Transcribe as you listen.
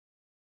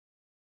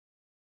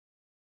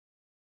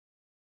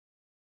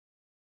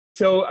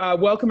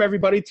Welcome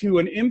everybody to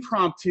an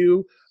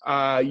impromptu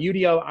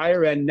UDL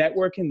IRN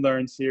Network and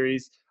Learn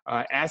series,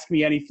 Ask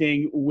Me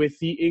Anything with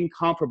the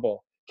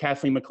incomparable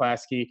Kathleen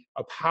McClaskey,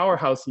 a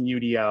powerhouse in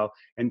UDL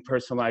and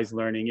personalized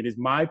learning. It is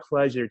my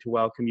pleasure to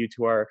welcome you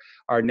to our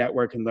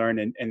Network and Learn,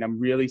 and I'm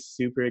really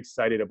super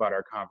excited about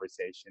our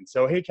conversation.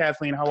 So hey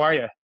Kathleen, how are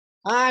you?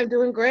 I'm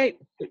doing great.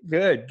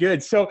 Good,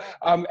 good. So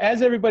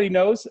as everybody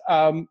knows,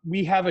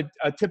 we have a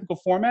typical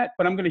format,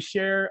 but I'm going to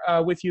share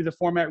with you the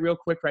format real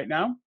quick right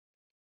now.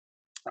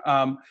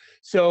 As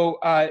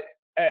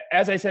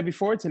I said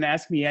before, it's an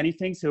Ask Me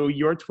Anything. So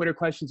your Twitter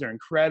questions are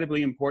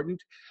incredibly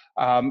important.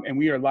 And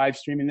we are live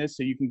streaming this,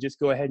 so you can just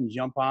go ahead and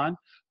jump on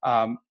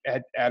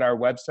at our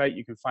website.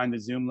 You can find the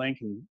Zoom link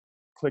and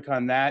click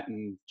on that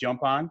and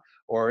jump on,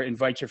 or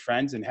invite your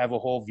friends and have a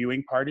whole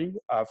viewing party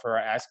for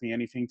our Ask Me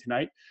Anything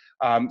tonight.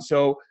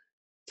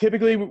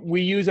 Typically,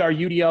 we use our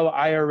UDL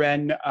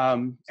IRN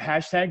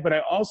hashtag, but I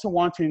also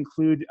want to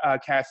include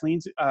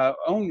Kathleen's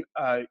own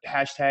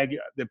hashtag,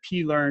 the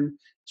PLearn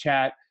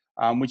chat,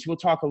 which we'll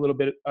talk a little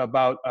bit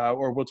about,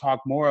 or we'll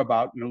talk more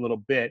about in a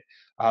little bit.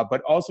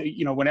 But also,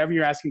 whenever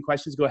you're asking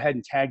questions, go ahead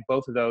and tag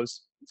both of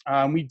those.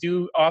 We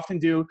do often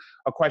do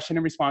a question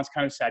and response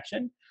kind of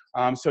section.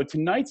 So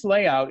tonight's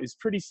layout is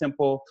pretty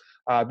simple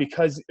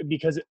because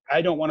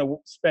I don't want to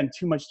spend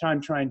too much time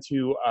trying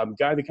to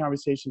guide the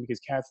conversation, because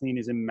Kathleen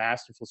is a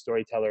masterful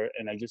storyteller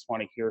and I just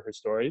want to hear her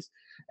stories,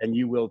 and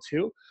you will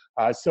too.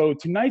 So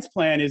tonight's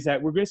plan is that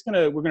we're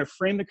gonna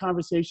frame the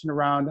conversation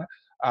around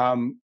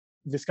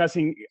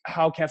discussing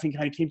how Kathleen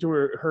kind of came to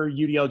her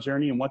UDL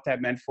journey and what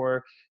that meant for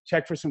her,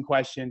 check for some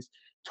questions,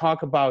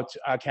 talk about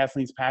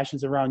Kathleen's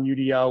passions around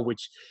UDL,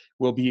 which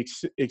will be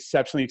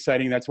exceptionally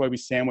exciting. That's why we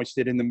sandwiched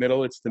it in the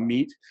middle. It's the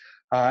meat.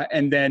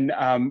 And then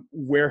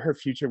where her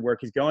future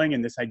work is going,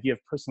 and this idea of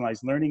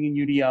personalized learning in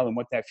UDL and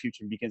what that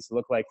future begins to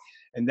look like.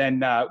 And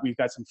then we've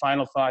got some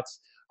final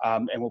thoughts,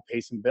 and we'll pay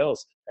some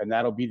bills, and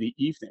that'll be the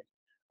evening.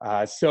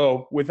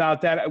 So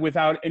without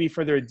any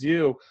further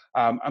ado,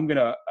 I'm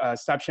gonna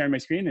stop sharing my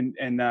screen,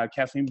 and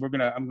Kathleen,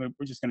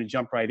 we're just gonna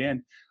jump right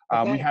in.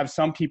 Okay. We have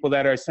some people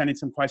that are sending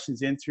some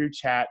questions in through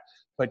chat,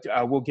 but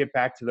we'll get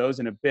back to those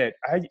in a bit.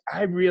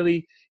 I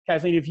really,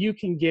 Kathleen, if you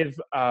can give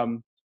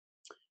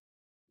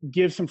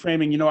some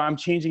framing. I'm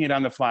changing it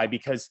on the fly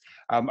because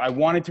I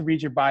wanted to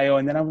read your bio,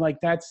 and then I'm like,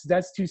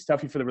 that's too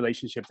stuffy for the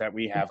relationship that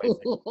we have, I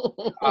think.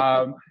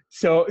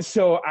 So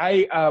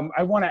I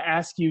want to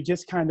ask you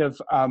just kind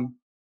of.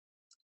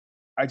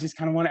 I just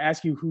kind of want to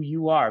ask you who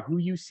you are, who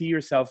you see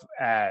yourself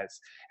as,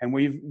 and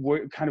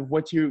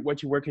what your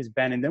work has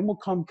been, and then we'll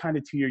come kind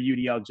of to your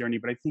UDL journey.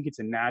 But I think it's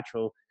a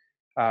natural,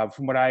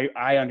 from what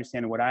I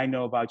understand and what I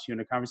know about you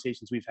and the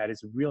conversations we've had,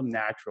 it's a real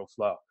natural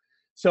flow.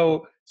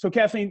 So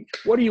Kathleen,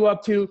 what are you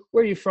up to?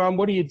 Where are you from?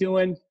 What are you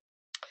doing?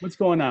 What's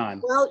going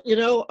on? Well,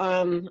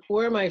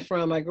 where am I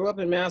from? I grew up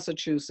in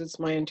Massachusetts.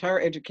 My entire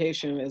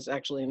education is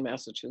actually in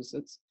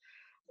Massachusetts.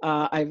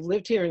 I've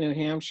lived here in New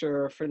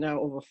Hampshire for now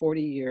over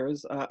 40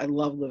 years. I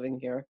love living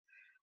here.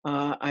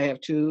 I have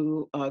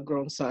two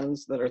grown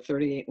sons that are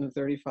 38 and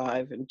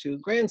 35, and two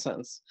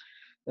grandsons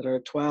that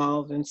are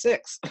 12 and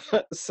 6.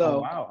 So,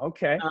 oh, wow,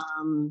 okay.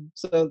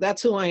 So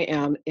that's who I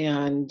am.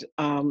 And,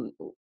 I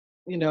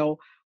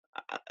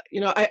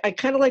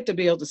kind of like to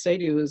be able to say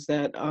to you is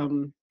that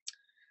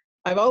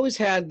I've always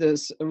had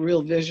this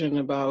real vision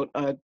about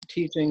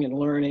teaching and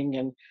learning,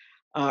 and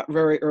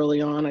very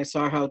early on, I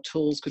saw how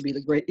tools could be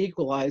the great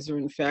equalizer.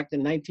 In fact,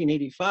 in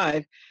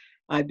 1985,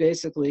 I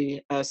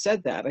basically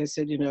said that. I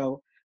said,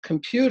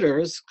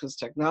 computers, because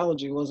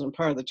technology wasn't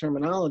part of the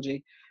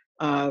terminology,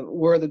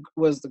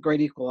 was the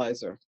great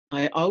equalizer.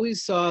 I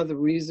always saw the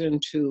reason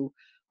to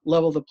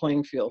level the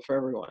playing field for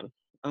everyone,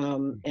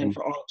 and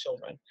for all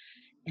children.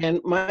 And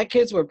my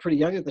kids were pretty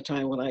young at the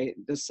time when I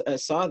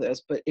saw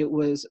this, but it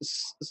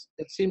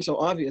seemed so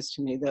obvious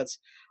to me that's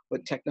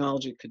what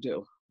technology could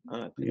do.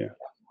 Yeah.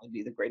 Would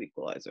be the great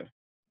equalizer.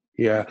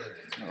 Yeah.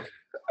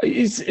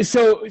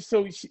 So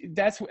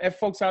that's,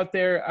 folks out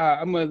there,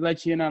 I'm going to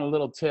let you in on a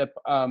little tip.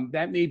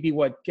 That may be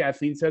what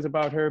Kathleen says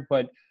about her,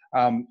 but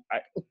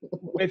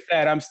with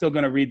that, I'm still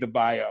going to read the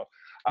bio.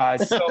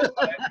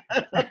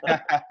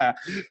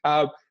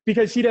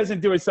 Because she doesn't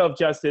do herself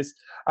justice.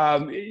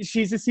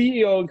 She's the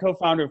CEO and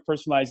co-founder of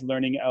Personalize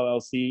Learning,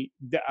 LLC.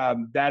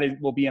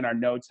 Will be in our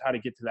notes, how to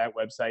get to that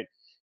website.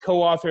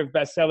 Co-author of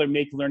bestseller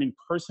Make Learning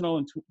Personal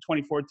in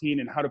 2014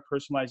 and How to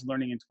Personalize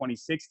Learning in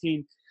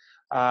 2016.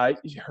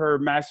 Her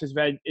master's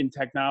vet in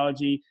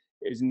technology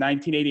is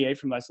 1988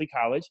 from Lesley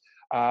College.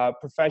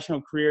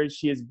 Professional career,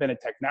 she has been a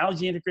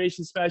technology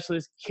integration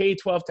specialist,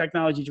 K-12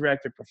 technology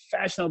director,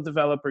 professional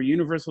developer,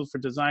 universal for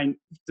design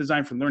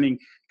for learning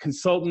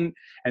consultant,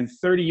 and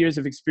 30 years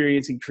of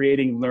experience in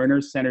creating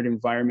learner-centered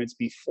environments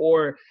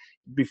before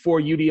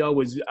UDL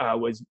was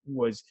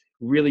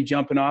really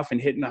jumping off and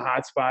hitting the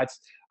hot spots.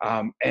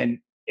 And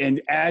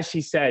as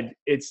she said,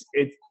 it's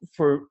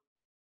for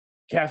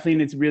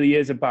Kathleen, it really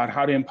is about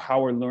how to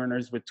empower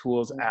learners with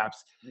tools, apps,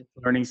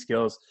 learning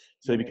skills.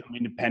 so they become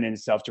independent and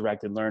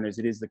self-directed learners.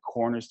 It is the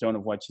cornerstone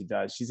of what she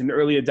does. She's an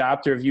early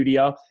adopter of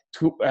UDL,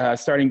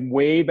 starting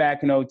way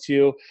back in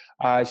 '02.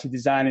 She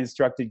designed and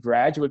instructed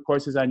graduate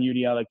courses on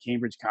UDL at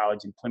Cambridge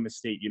College and Plymouth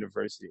State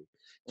University.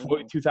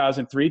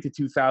 2003 to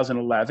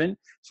 2011,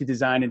 she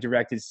designed and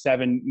directed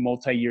 7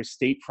 multi-year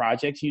state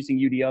projects using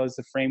UDL as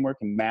the framework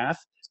in math,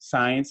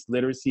 science,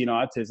 literacy, and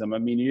autism. I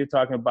mean, you're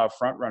talking about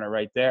front runner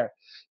right there.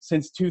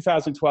 Since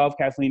 2012,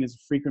 Kathleen is a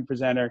frequent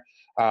presenter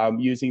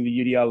using the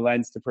UDL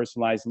lens to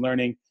personalize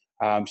learning.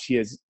 She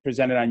has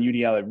presented on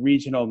UDL at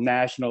regional,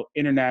 national,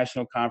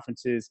 international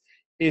conferences,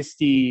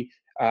 ISTE,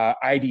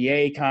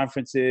 IDA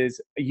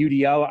conferences.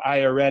 UDL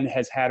IRN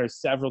has had her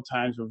several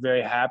times. We're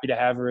very happy to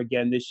have her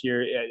again this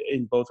year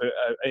in both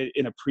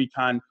in a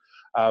pre-con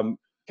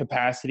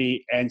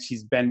capacity, and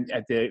she's been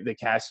at the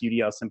CAS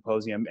UDL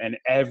Symposium, and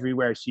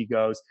everywhere she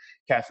goes,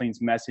 Kathleen's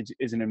message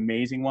is an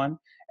amazing one,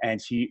 and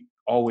she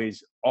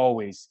always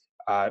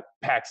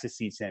packs the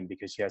seats in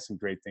because she has some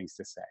great things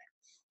to say.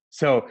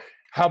 So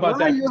how about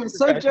that?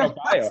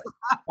 Bio?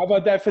 How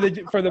about that for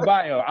the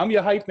bio? I'm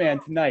your hype man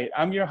tonight.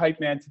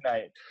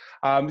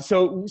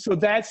 So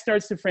that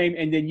starts to frame,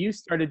 and then you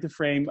started to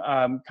frame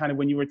kind of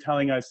when you were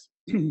telling us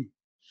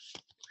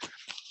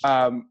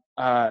about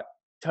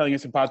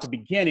the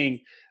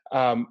beginning.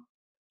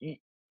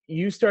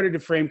 You started to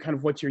frame kind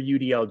of what your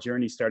UDL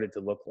journey started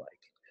to look like.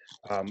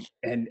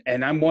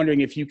 And I'm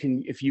wondering if you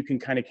can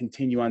kind of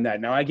continue on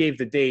that. Now I gave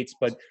the dates,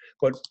 but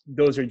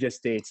those are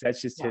just dates.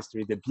 That's just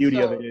history. The beauty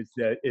of it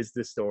is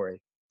the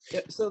story.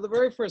 Yeah, so the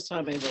very first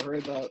time I ever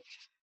heard about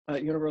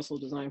Universal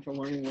Design for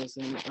Learning was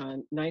in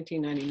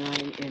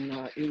 1999,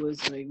 and it was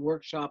a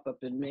workshop up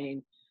in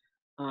Maine.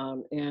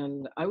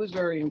 And I was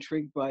very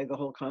intrigued by the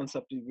whole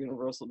concept of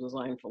Universal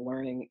Design for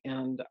Learning,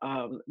 and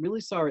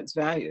really saw its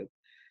value.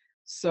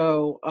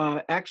 So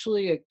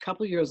actually, a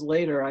couple of years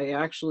later, I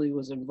actually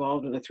was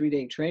involved in a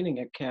 3-day training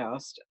at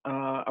CAST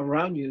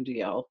around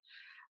UDL.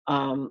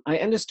 I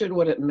understood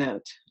what it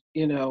meant,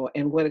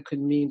 and what it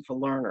could mean for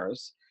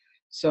learners.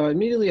 So I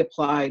immediately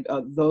applied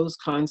those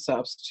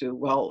concepts to,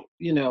 well,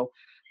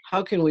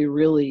 how can we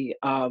really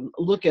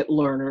look at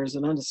learners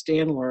and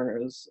understand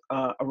learners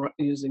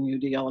using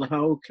UDL, and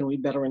how can we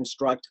better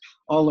instruct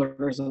all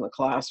learners in the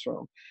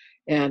classroom?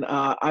 And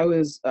I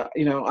was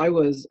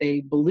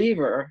a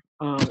believer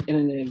and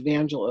an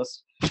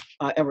evangelist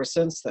ever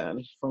since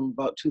then, from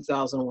about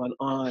 2001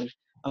 on,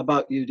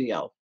 about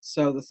UDL.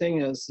 So the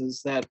thing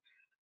is that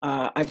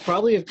I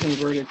probably have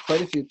converted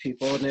quite a few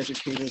people and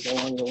educators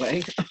along the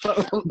way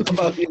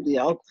about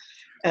UDL.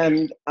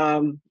 And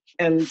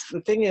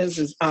the thing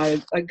is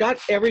I got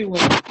everyone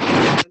to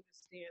understand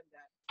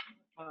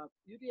that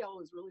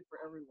UDL is really for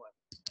everyone.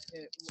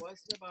 It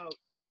wasn't about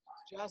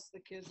just the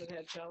kids that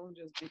had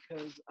challenges,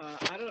 because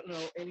I don't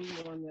know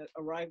anyone that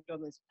arrived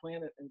on this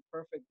planet in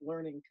perfect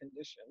learning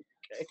condition.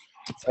 Okay,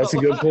 that's a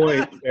good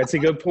point. That's a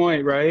good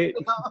point, right?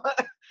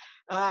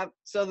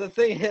 So the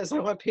thing is, I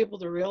want people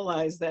to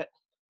realize that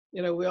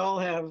we all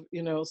have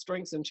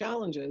strengths and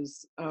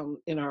challenges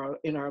in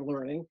our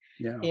learning.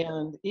 Yeah.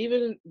 And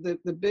even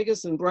the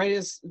biggest and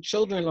brightest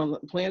children on the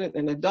planet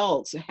and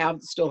adults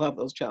still have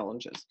those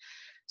challenges.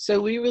 So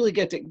we really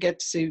get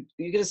to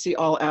see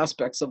all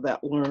aspects of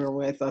that learner,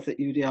 where I thought that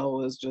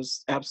UDL was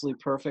just absolutely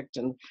perfect.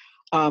 And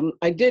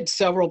I did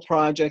several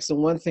projects, and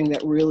one thing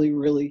that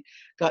really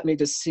got me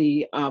to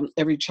see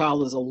every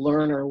child as a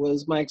learner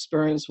was my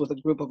experience with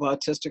a group of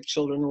autistic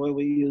children, where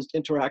we used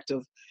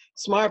interactive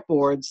smart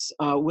boards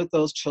with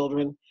those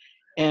children.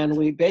 And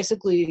we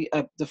basically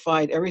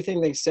defied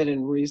everything they said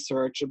in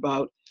research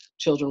about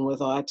children with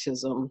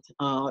autism,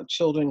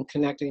 children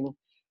connecting,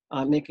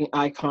 making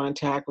eye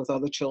contact with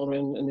other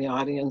children in the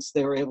audience.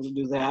 They were able to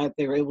do that.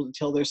 They were able to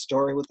tell their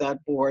story with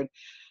that board.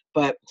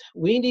 But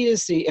we need to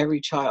see every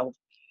child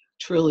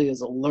truly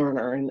as a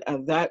learner,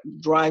 and that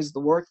drives the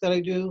work that I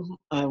do,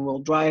 and will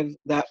drive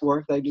that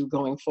work that I do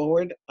going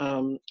forward.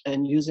 And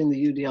using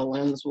the UDL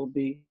lens will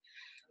be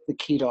the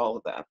key to all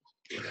of that.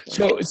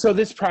 So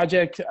this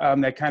project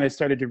that kind of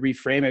started to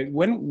reframe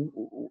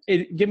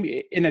it, give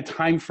me in a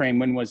time frame,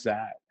 when was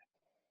that?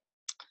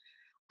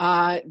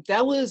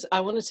 That was, I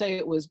want to say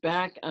it was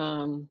back,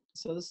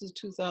 so this is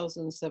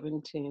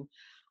 2017.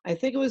 I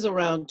think it was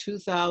around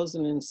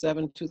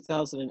 2007,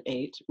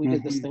 2008. We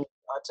did this thing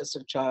with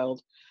autistic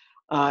child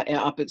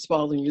up at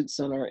Spalding Youth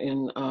Center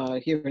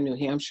here in New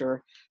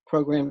Hampshire.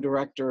 Program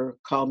director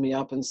called me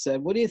up and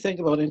said, "What do you think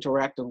about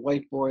interactive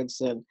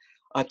whiteboards and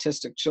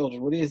autistic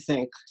children? What do you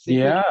think?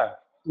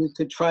 We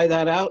could try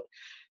that out."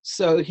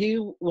 So he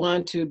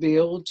wanted to be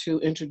able to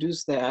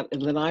introduce that,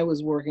 and then I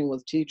was working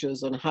with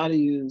teachers on how to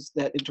use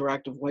that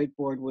interactive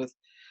whiteboard with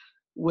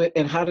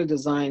and how to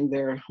design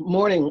their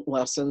morning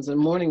lessons and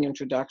morning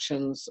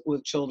introductions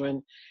with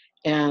children.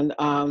 And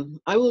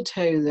I will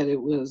tell you that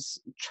it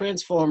was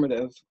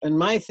transformative in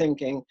my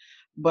thinking,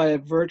 but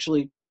it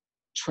virtually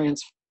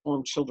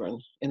transformed children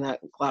in that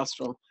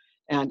classroom.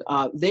 And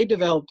they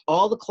developed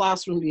all the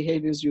classroom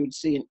behaviors you would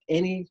see in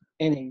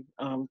any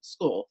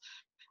school.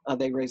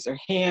 They raised their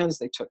hands,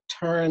 they took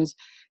turns,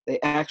 They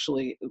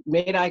actually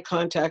made eye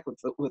contact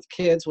with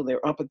kids when they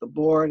were up at the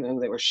board,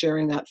 and they were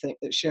sharing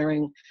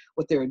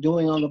what they were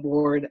doing on the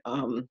board.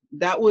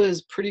 That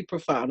was pretty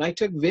profound. I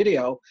took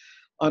video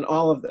on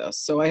all of this.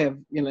 So I have,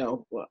 there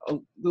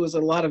was a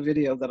lot of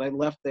video that I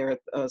left there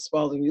at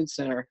Spalding Youth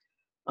Center,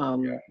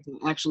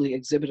 actually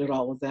exhibited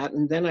all of that.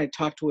 And then I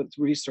talked with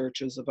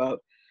researchers about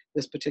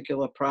this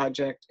particular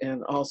project,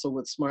 and also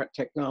with Smart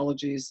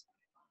Technologies,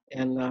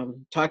 and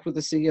talked with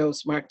the CEO of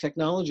Smart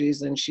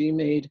Technologies, and she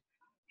made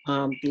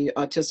the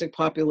autistic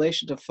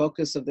population the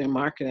focus of their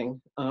marketing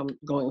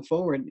going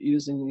forward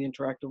using the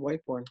interactive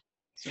whiteboard.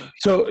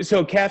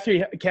 So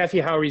Kathy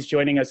Howery's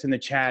joining us in the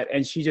chat,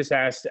 and she just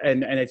asked,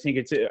 and I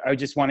think I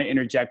just want to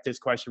interject this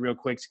question real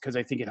quick because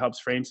I think it helps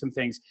frame some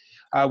things.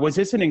 Was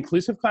this an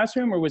inclusive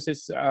classroom, or was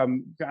this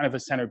kind of a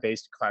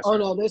center-based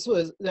classroom? Oh no, this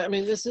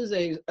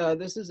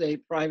is a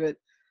private,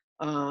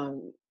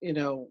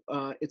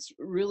 it's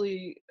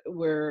really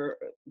where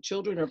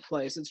children are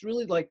placed. It's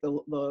really like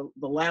the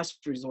last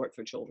resort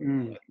for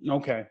children.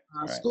 Okay.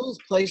 Schools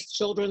place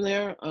children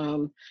there,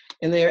 and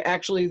they're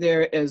actually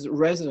there as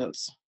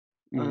residents.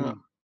 A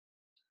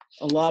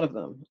lot of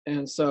them,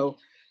 and so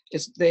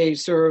they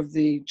serve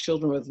the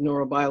children with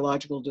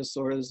neurobiological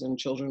disorders and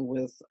children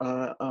with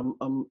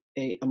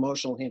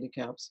emotional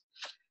handicaps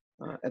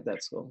at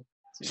that school.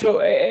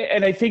 So,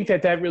 and I think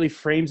that really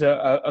frames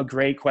a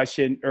great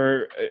question,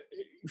 or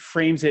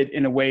frames it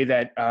in a way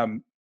that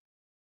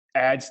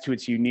adds to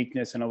its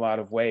uniqueness in a lot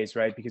of ways,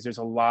 right? Because there's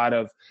a lot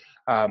of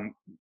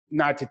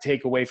not to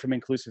take away from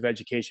inclusive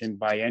education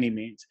by any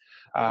means,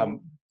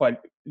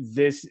 but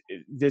this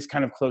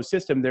kind of closed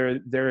system,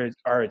 there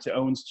are its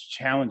own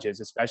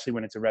challenges, especially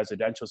when it's a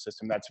residential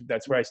system.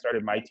 That's where I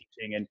started my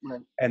teaching,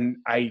 and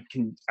I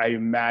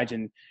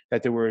imagine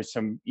that there were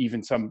some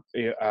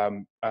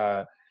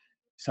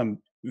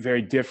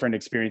very different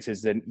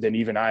experiences than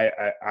even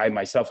I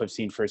myself have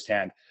seen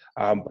firsthand.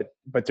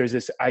 But there's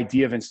this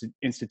idea of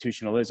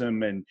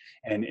institutionalism and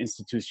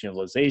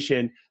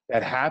institutionalization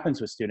that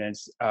happens with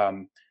students.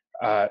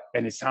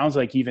 And it sounds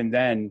like even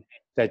then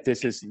that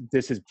this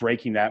is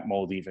breaking that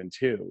mold even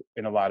too,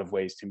 in a lot of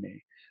ways to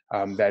me,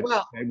 that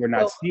we're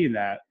not seeing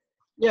that.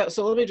 Yeah,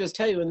 so let me just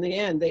tell you, in the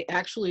end, they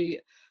actually,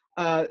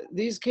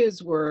 these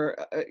kids were,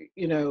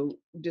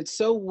 did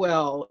so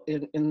well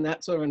in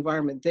that sort of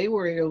environment. They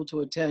were able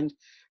to attend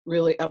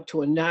really up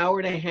to an hour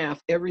and a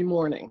half every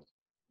morning.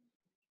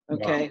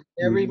 Okay,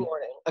 wow. Every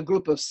morning, a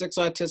group of 6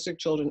 autistic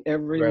children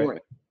every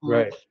morning.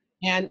 Right.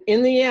 And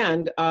in the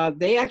end,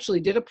 they actually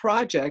did a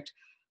project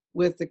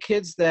with the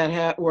kids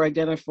that were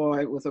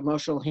identified with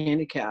emotional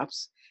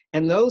handicaps.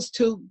 And those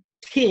 2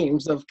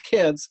 teams of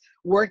kids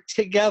worked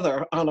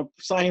together on a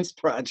science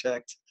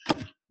project.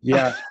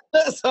 Yeah.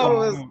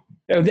 So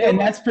and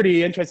that's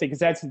pretty interesting,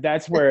 because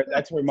that's where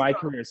my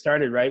career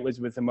started, right? Was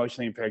with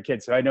emotionally impaired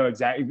kids. So I know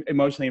exactly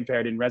emotionally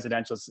impaired in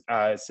residential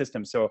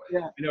systems. So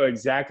I know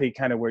exactly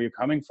kind of where you're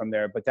coming from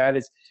there. But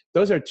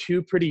those are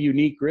 2 pretty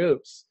unique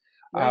groups.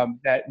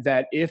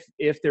 That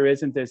if there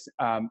isn't this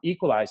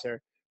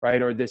equalizer,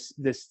 right, or this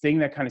thing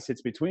that kind of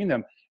sits between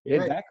them,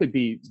 that could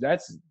be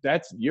that's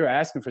you're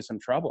asking for some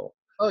trouble.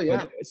 Oh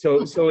yeah.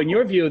 But, so in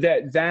your view,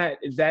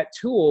 that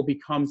tool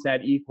becomes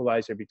that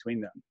equalizer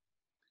between them.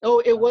 Oh,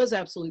 it was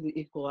absolutely the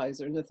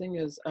equalizer. And the thing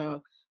is,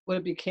 what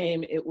it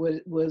became, it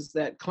was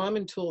that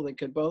common tool they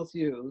could both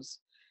use,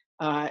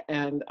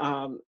 and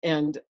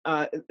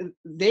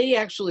they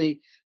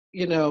actually,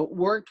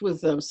 worked with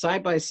them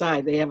side by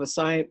side. They have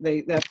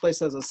that place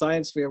has a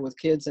science fair with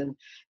kids, and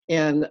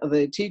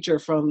the teacher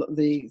from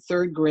the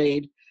 3rd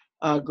grade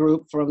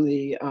group from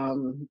the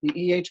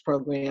EH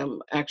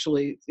program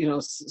actually,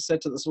 said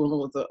to this woman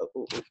with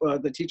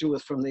the teacher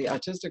from the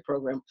autistic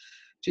program,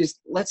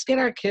 let's get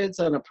our kids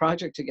on a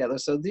project together.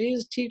 So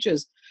these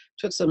teachers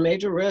took some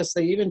major risks.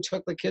 They even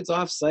took the kids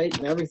off site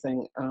and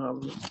everything. So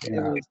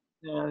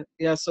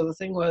the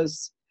thing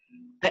was,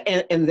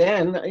 and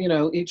then,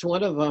 each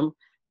one of them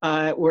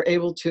were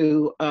able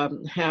to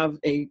have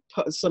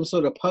some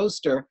sort of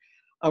poster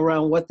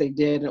around what they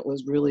did. And it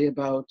was really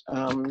about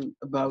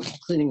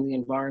cleaning the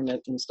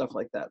environment and stuff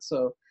like that.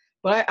 So,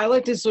 but I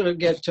like to sort of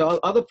get to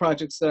other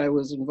projects that I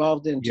was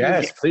involved in too.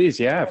 Yes, please.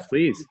 Yeah,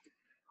 please.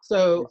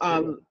 So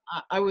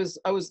I was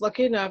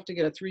lucky enough to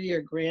get a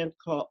 3-year grant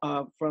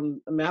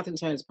from a Math and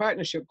Science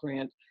Partnership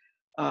grant,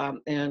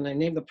 and I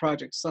named the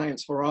project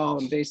Science for All,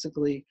 and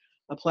basically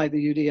applied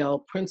the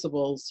UDL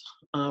principles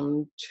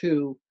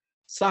to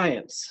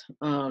science,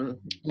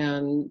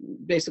 and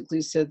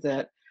basically said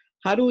that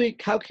how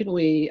can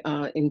we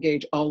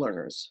engage all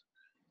learners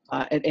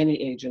at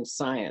any age in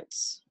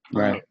science?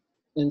 Right.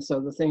 And so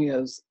the thing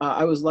is,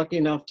 I was lucky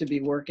enough to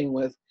be working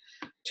with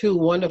 2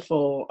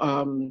 wonderful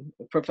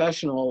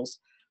professionals,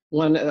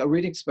 one a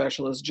reading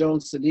specialist, Joan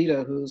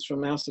Sedita, who's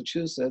from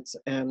Massachusetts,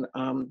 and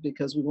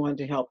because we wanted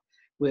to help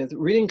with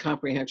reading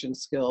comprehension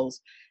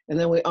skills. And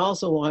then we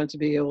also wanted to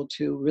be able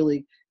to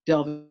really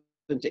delve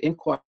into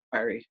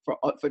inquiry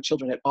for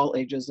children at all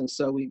ages. And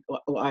so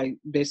I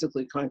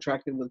basically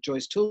contracted with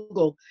Joyce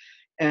Tugel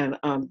And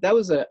that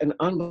was an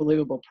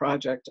unbelievable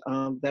project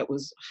that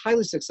was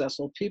highly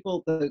successful.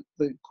 The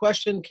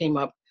question came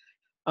up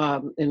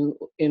in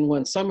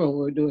one summer when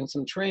we were doing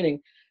some training.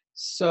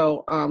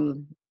 So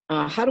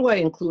how do I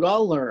include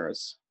all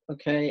learners?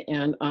 Okay,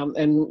 and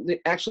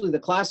actually the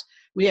class,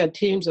 we had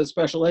teams of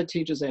special ed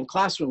teachers and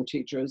classroom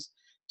teachers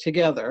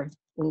together,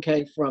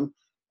 okay, from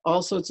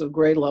all sorts of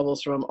grade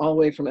levels, from all the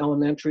way from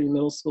elementary,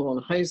 middle school,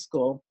 and high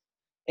school.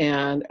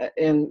 And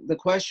the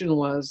question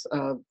was,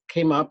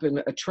 came up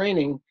in a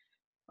training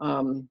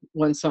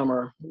one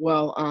summer.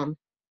 Well,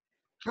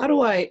 how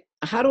do I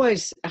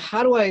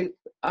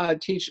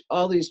teach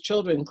all these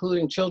children,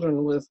 including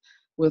children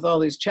with all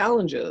these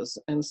challenges?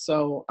 And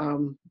so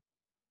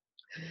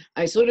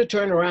I sort of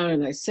turned around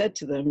and I said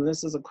to them, and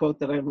this is a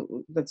quote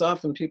that's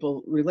often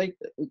people relate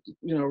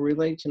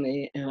to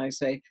me, and I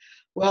say,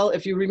 well,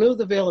 if you remove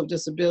the veil of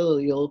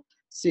disability, you'll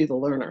see the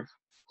learner.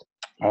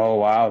 Oh,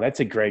 wow. That's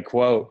a great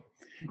quote.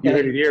 You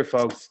heard it here,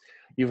 folks.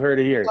 You've heard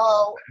it here.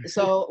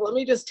 So let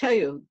me just tell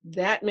you,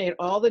 that made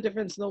all the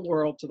difference in the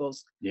world to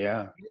those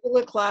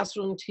regular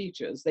classroom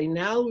teachers. They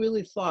now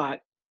really thought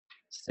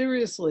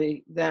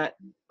seriously that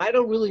I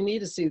don't really need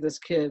to see this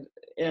kid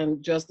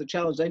and just the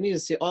challenge. I need to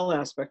see all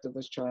aspects of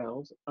this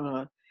child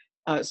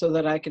so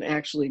that I can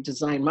actually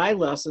design my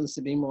lessons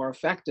to be more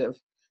effective.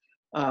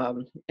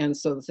 And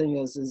so the thing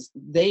is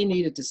they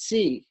needed to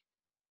see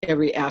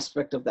every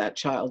aspect of that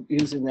child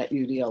using that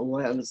UDL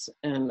lens.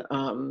 And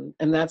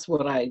that's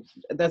when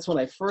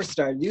I first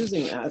started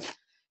using that.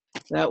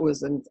 That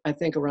was I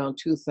think around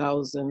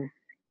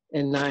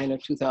 2009 or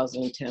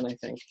 2010, I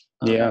think.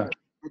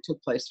 It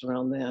took place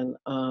around then.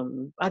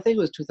 I think it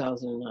was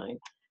 2009.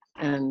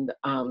 And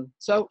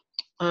so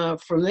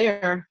from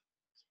there,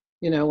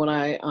 when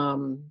I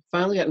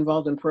finally got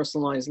involved in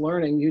personalized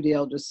learning,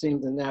 UDL just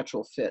seemed a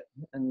natural fit.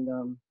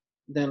 And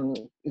then,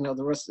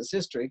 the rest is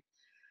history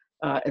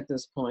at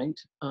this point.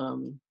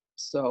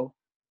 So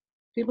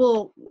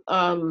people,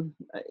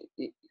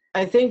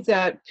 I think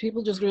that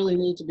people just really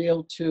need to be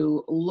able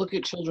to look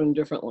at children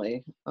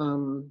differently.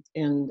 And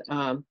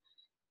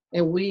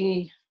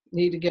we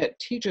need to get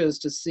teachers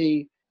to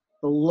see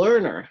the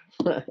learner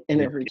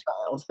in every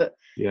child.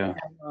 Yeah.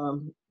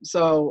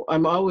 So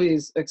I'm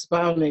always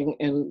expounding,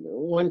 and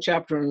one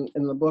chapter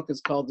in the book is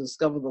called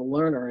Discover the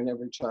Learner in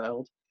Every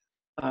Child.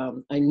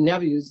 I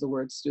never use the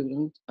word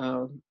student,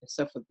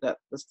 except for that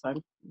this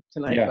time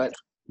tonight.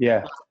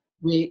 Yeah.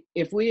 But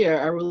if we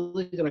are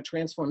really going to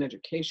transform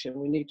education,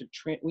 we need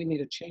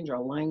to change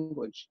our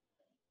language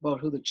about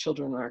who the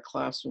children in our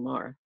classroom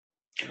are.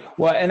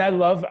 Well, and I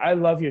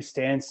love your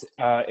stance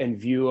and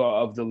view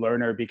of the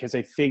learner, because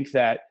I think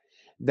that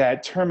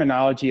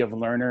terminology of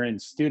learner and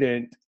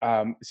student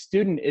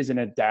is an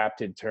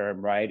adapted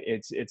term, right?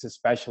 It's a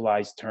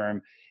specialized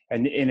term,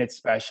 and in its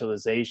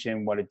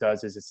specialization, what it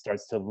does is it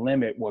starts to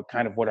limit what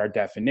our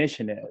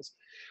definition is.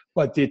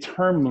 But the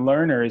term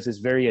learner is this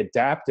very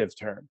adaptive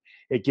term.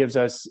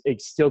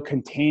 It still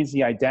contains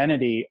the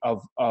identity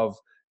of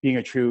being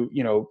a true,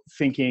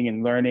 thinking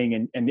and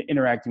learning and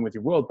interacting with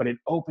your world, but it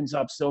opens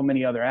up so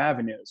many other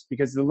avenues,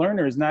 because the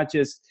learner is not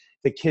just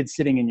the kid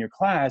sitting in your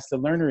class. The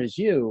learner is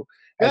you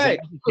as an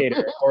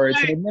educator, or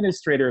it's an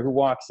administrator who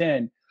walks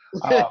in.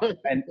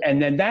 And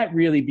then that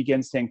really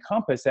begins to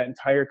encompass that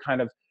entire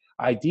kind of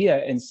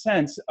idea and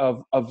sense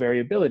of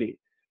variability,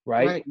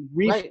 right?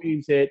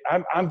 Reframes it.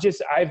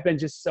 I've been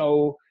just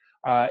so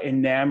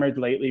enamored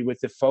lately with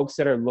the folks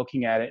that are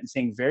looking at it and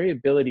saying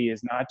variability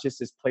is not just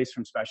this place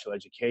from special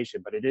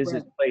education, but it is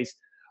this place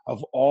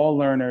of all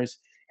learners.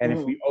 And if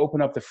we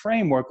open up the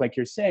framework, like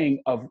you're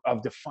saying,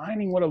 of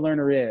defining what a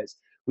learner is,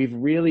 we've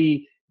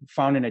really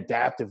found an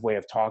adaptive way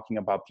of talking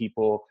about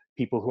people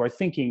who are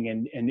thinking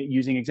and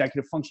using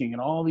executive functioning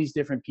and all these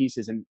different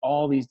pieces and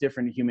all these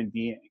different human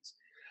beings.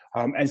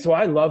 And so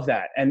I love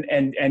that.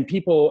 And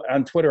people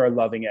on Twitter are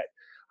loving it.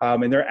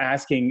 And they're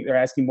asking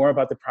more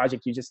about the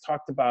project you just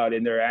talked about.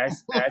 And they're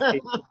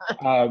asking.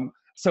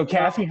 So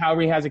Kathy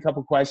Howry has a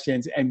couple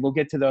questions, and we'll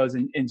get to those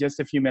in just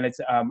a few minutes.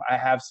 I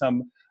have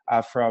some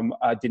from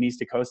Denise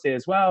DeCoste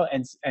as well,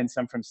 and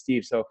some from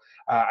Steve. So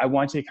I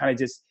want you to kind of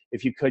just,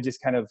 if you could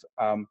just kind of,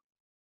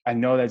 I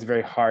know that's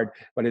very hard,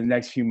 but in the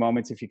next few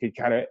moments, if you could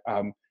kind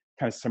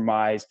of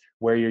surmise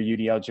where your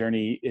UDL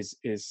journey is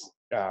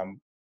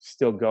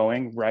still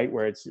going, right?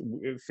 Where it's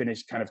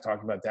finished kind of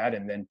talking about that.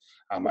 And then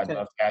I'd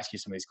love to ask you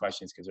some of these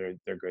questions, because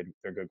they're good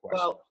questions.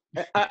 Well,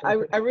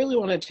 I really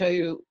want to tell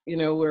you,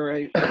 where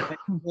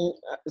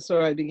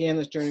I began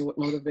this journey, what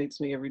motivates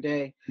me every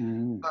day.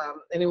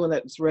 Anyone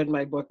that's read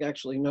my book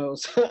actually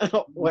knows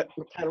what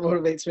kind of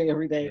motivates me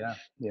every day.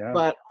 Yeah.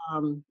 But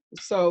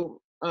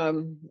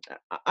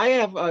I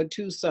have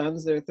two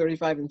sons. They're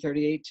 35 and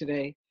 38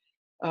 today.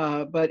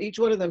 But each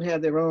one of them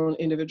had their own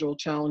individual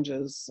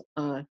challenges.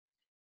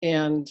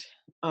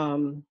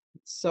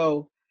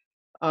 So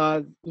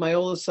my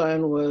oldest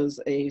son was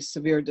a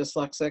severe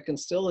dyslexic and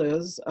still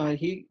is.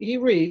 He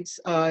reads.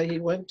 He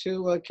went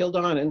to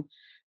Kildonan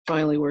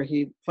finally, where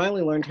he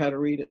finally learned how to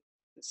read at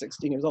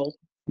 16 years old.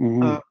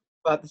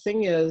 But the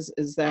thing is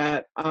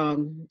that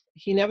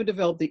he never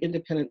developed the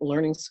independent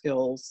learning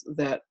skills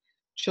that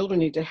children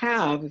need to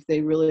have if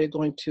they really are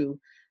going to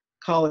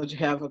college,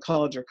 have a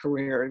college or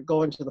career,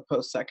 go into the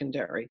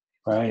post-secondary.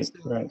 Right, So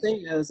right. the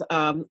thing is,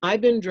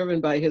 I've been driven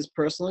by his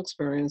personal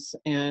experience,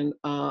 and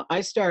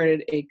I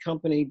started a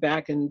company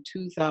back in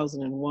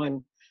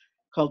 2001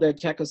 called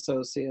EdTech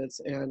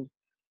Associates, and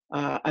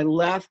I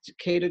left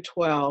K to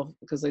 12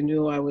 because I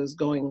knew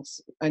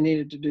I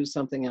needed to do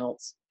something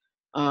else.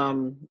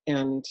 And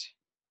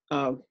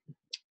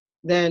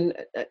then,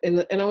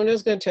 and I'm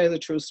just going to tell you the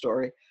true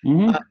story.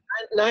 Mm-hmm.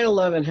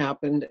 9/11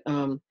 happened,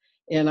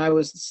 and I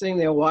was sitting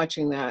there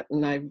watching that,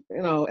 and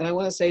and I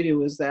want to say to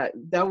you is that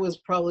was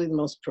probably the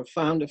most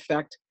profound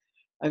effect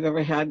I've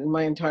ever had in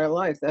my entire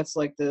life. That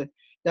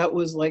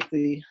was like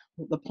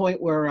the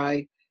point where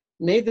I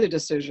made the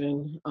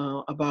decision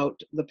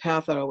about the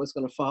path that I was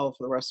going to follow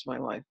for the rest of my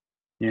life.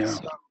 Yeah.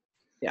 So,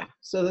 yeah.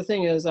 So the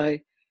thing is, a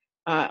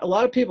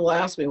lot of people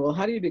ask me, well,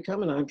 how do you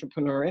become an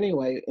entrepreneur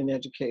anyway in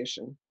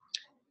education?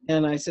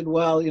 And I said,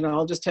 well,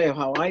 I'll just tell you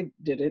how I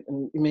did it,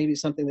 and maybe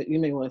something that you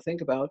may want to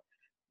think about.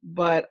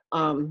 But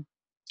I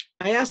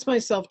asked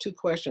myself two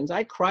questions.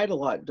 I cried a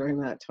lot during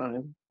that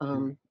time.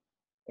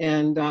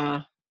 And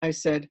I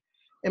said,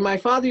 and my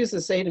father used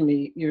to say to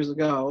me years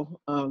ago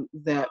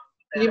that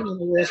even in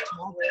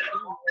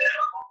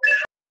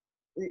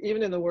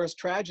the worst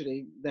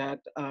tragedy, that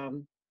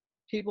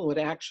people would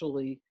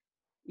actually,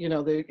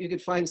 you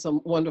could find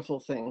some wonderful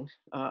thing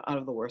out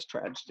of the worst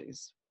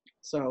tragedies.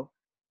 So,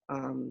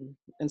 and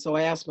so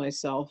I asked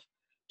myself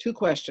two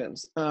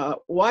questions.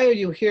 Why are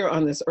you here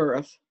on this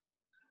earth?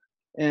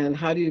 And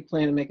how do you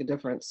plan to make a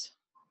difference?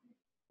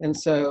 And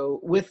so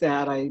with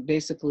that, I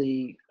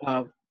basically,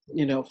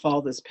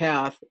 follow this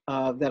path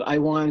that I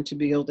wanted to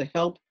be able to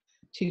help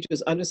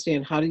teachers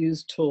understand how to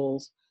use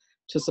tools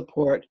to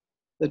support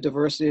the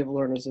diversity of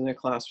learners in their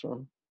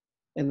classroom.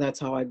 And that's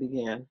how I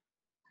began.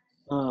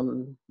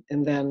 And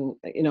then,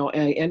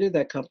 I ended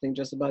that company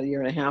just about a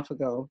year and a half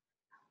ago.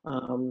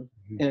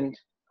 And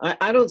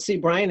I don't see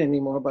Bryan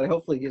anymore, but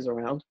hopefully he's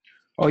around.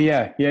 Oh,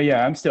 yeah.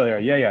 I'm still here.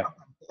 Yeah.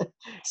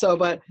 So,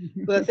 but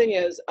the thing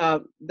is,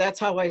 that's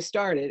how I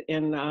started.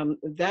 And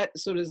that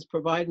sort of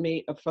provide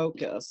me a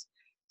focus.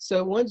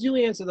 So once you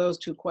answer those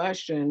two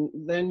questions,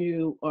 then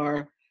you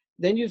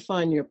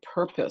find your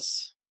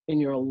purpose in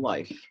your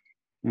life.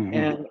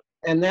 Mm-hmm.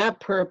 And that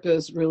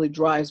purpose really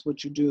drives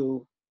what you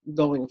do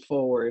going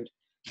forward.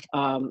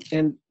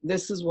 And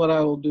this is what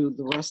I will do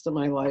the rest of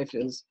my life,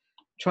 is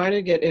try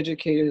to get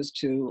educators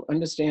to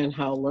understand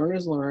how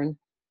learners learn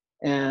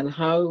and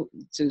how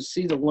to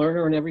see the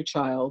learner in every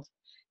child,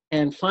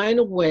 and find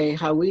a way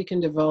how we can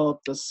develop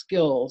the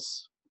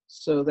skills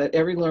so that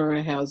every learner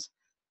has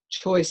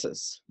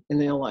choices in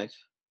their life.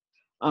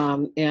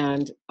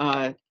 And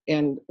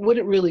what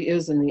it really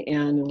is in the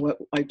end, and what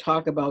I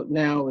talk about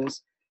now,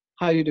 is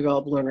how you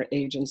develop learner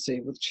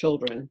agency with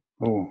children.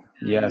 Oh,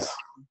 yes.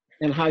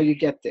 And how you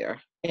get there,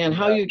 and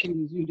how you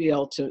can use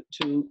UDL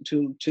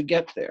to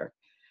get there.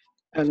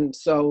 And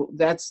so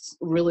that's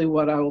really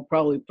what I will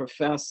probably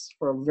profess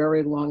for a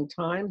very long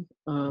time.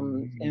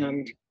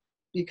 And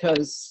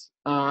because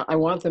I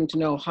want them to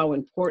know how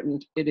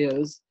important it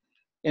is.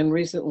 And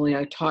recently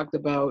I talked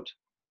about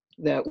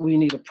that we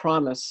need to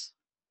promise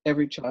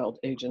every child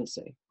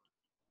agency.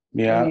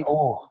 Yeah.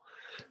 Oh,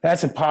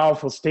 that's a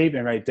powerful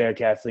statement right there,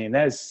 Kathleen.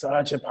 That is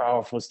such a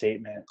powerful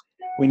statement.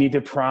 We need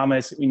to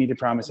promise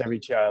every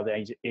child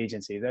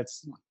agency.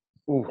 That's,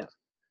 ooh.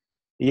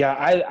 Yeah,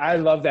 I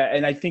love that.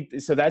 And I think,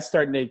 so that's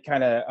starting to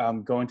kind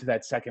of go into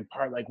that second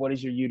part, like, what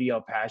is your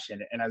UDL passion?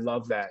 And I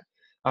love that.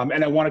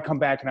 And I want to come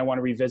back and I want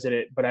to revisit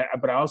it, but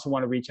I also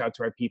want to reach out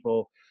to our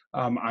people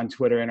on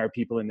Twitter and our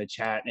people in the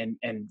chat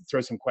and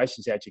throw some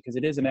questions at you, because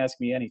it is an Ask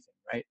Me Anything,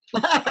 right?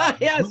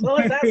 Yes, well,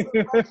 let's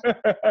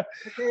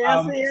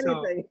ask me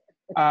anything.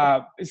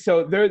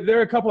 So there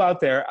are a couple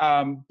out there,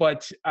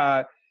 but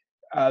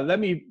let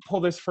me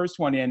pull this first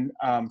one in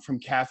from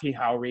Kathy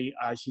Howry.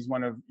 She's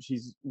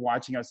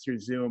watching us through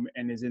Zoom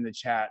and is in the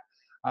chat.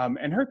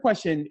 And her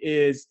question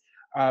is,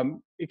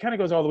 it kind of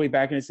goes all the way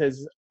back, and it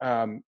says,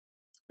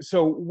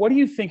 so what do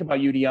you think about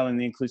UDL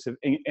and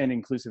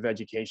inclusive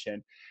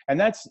education? And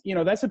that's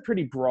a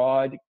pretty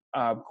broad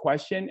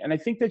question, and I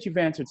think that you've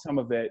answered some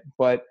of it,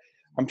 but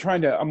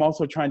I'm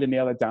also trying to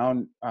nail it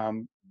down,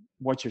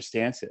 what your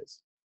stance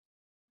is.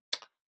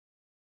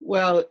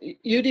 Well,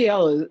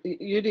 UDL,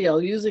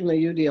 using the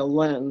UDL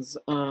lens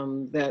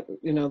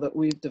that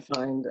we've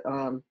defined,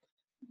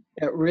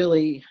 it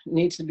really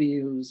needs to be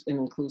used in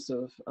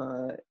inclusive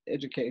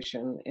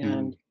education.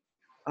 And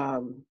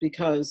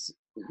because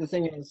the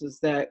thing is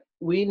that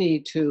we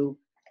need to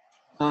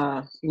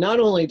not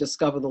only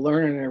discover the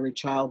learner in every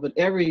child, but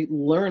every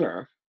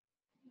learner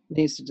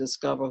needs to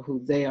discover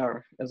who they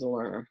are as a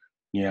learner.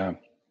 Yeah.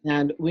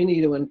 And we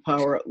need to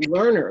empower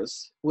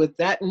learners with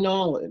that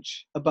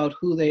knowledge about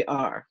who they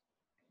are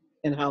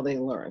and how they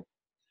learn.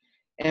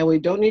 And we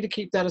don't need to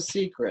keep that a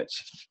secret,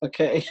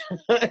 okay?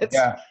 It's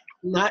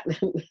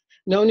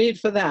no need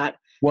for that.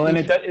 Well, and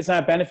it's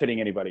not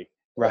benefiting anybody.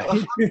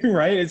 Right.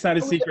 Right. It's not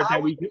a secret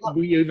that how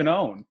we even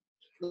own.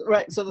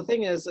 right. So the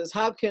thing is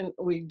how can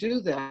we do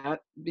that?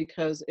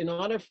 Because in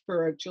order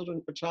for a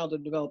child to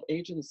develop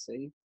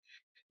agency,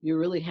 you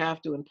really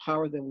have to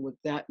empower them with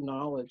that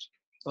knowledge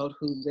about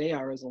who they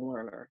are as a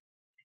learner,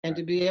 and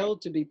to be able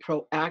to be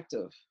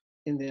proactive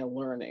in their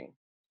learning.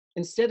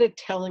 Instead of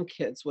telling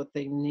kids what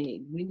they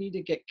need, we need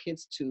to get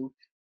kids to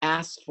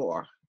ask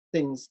for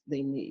things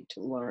they need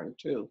to learn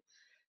too.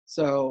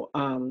 So,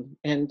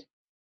 and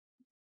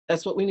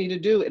that's what we need to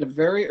do at a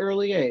very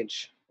early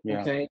age.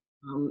 Yeah. Okay.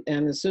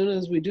 And as soon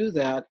as we do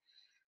that,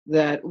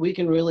 that we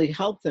can really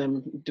help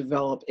them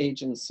develop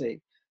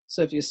agency.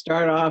 So if you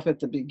start off at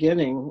the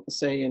beginning,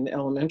 say in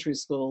elementary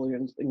school or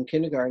in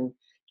kindergarten,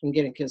 and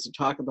getting kids to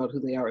talk about who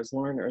they are as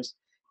learners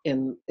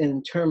in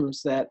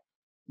terms that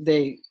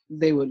they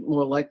would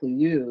more likely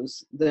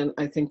use, then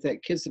I think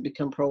that kids that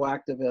become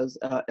proactive as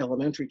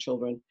elementary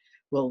children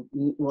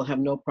will have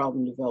no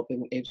problem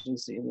developing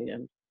agency in the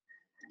end.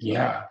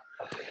 Yeah.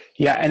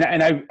 Yeah.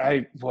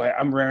 And boy,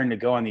 I'm raring to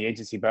go on the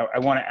agency, but I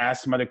want to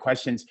ask some other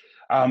questions.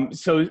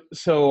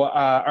 So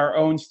our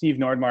own Steve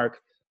Nordmark,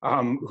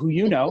 who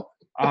you know,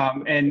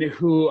 and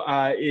who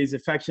is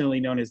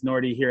affectionately known as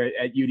Nordy here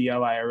at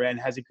UDL-IRN,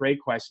 has a great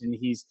question.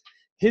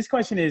 His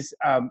question is,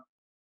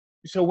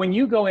 so when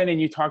you go in and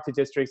you talk to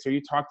districts or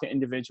you talk to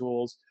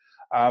individuals,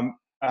 and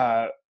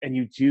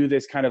you do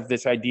this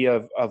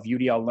idea of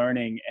UDL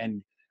learning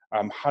and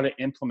how to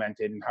implement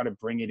it and how to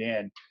bring it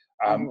in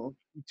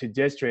to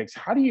districts,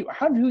 how do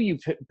you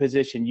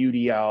position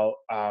UDL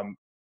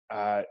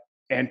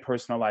and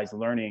personalized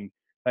learning?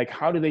 Like,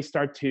 how do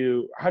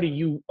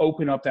you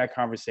open up that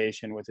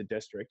conversation with a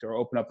district or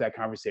open up that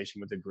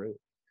conversation with a group?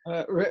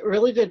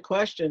 Really good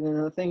question.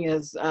 And the thing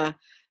is,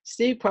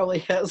 Steve probably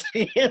has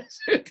the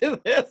answer to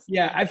this.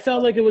 Yeah, I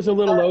felt like it was a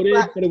little loaded,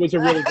 but it was a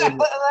really good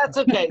one. That's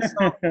okay.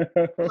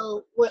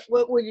 So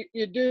what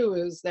you do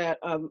is that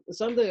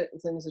some of the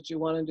things that you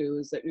want to do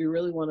is that you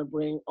really want to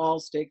bring all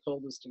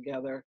stakeholders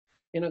together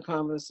in a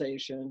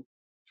conversation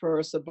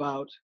first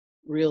about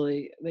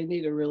they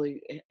need to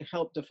really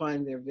help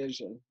define their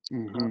vision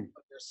of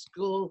their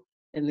school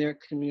and their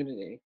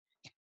community.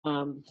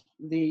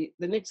 The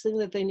next thing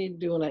that they need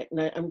to do, and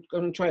I'm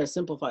going to try to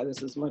simplify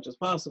this as much as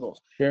possible,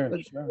 but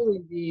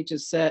really need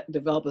to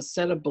develop a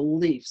set of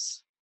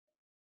beliefs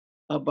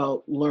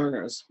about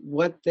learners,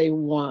 what they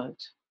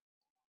want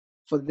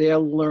for their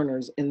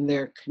learners in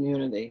their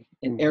community,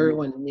 and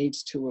everyone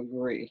needs to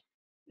agree.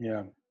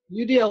 Yeah.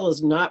 UDL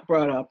is not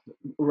brought up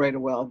right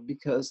away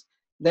because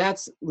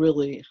that's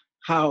really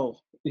how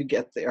you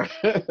get there.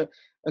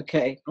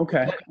 Okay.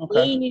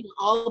 They need to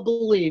all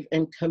believe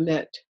and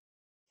commit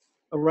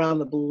around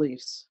the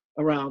beliefs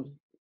around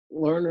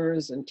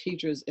learners and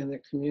teachers in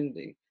their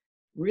community.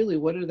 Really,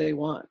 what do they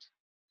want?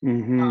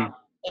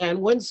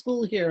 And one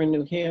school here in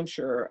New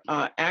Hampshire,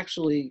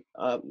 actually,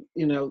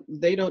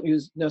 they don't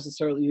use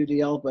necessarily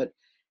UDL, but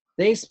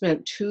they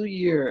spent 2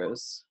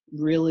 years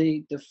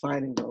really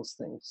defining those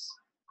things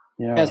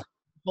as a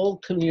whole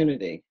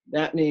community.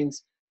 That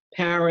means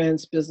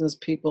parents, business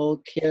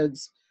people,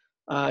 kids,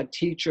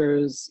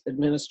 teachers,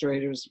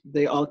 administrators,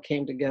 they all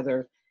came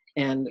together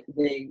and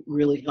they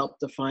really helped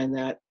define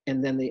that,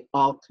 and then they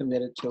all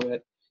committed to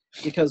it.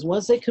 Because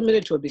once they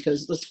committed to it,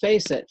 because let's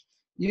face it,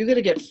 you're going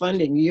to get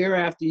funding year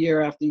after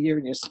year after year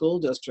in your school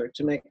district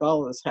to make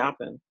all of this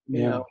happen,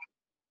 you know?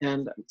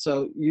 And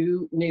so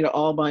you need to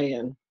all buy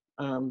in.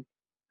 And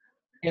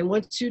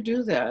once you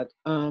do that,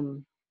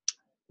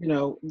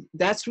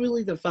 that's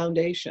really the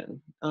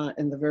foundation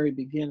in the very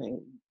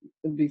beginning,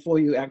 before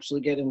you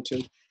actually get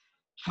into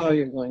how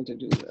you're going to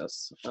do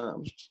this.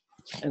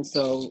 And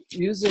so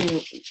using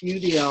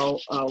UDL,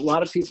 a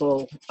lot of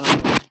people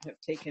have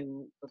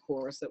taken the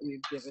course that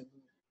we've given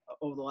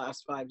over the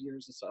last 5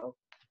 years or so,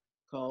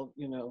 called,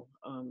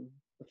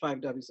 the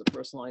 5 W's of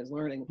Personalized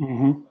Learning.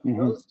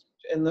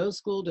 In those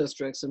school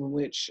districts in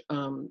which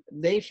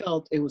they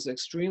felt it was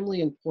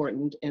extremely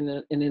important,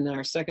 and in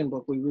our second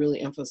book, we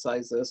really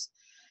emphasize this,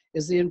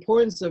 is the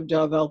importance of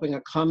developing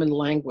a common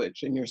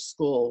language in your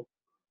school,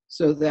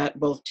 so that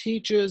both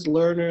teachers,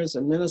 learners,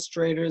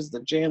 administrators,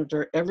 the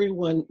janitor,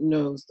 everyone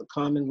knows the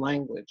common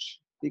language,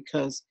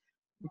 because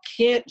you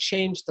can't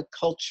change the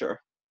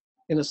culture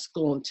in a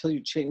school until you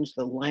change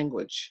the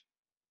language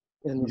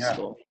in the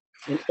school.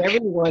 And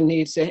everyone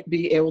needs to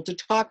be able to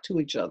talk to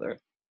each other.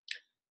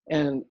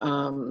 And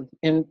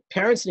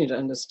parents need to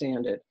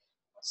understand it.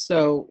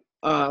 So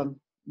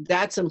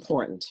that's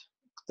important.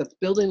 That's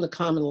building the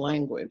common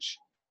language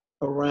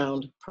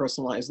around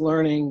personalized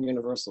learning,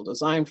 universal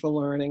design for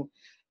learning.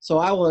 So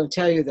I want to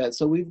tell you that.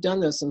 So we've done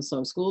this in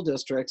some school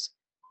districts,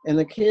 and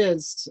the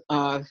kids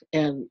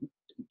and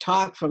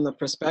talk from the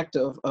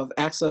perspective of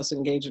access,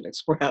 engage, and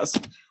express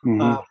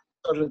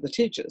sort of the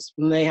teachers,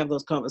 when they have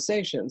those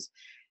conversations.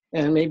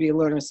 And maybe a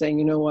learner saying,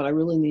 you know what, I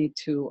really need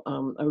to,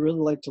 I really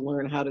like to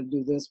learn how to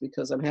do this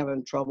because I'm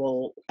having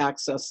trouble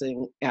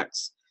accessing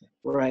X,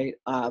 right?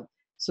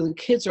 So the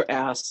kids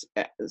are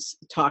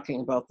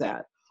talking about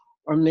that.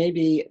 Or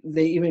maybe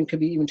they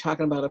could be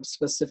talking about a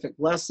specific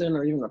lesson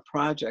or even a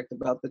project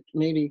about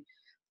maybe,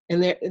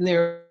 and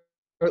they're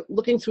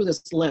looking through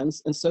this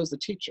lens, and so is the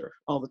teacher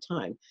all the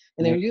time.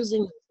 And they're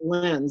using this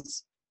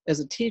lens as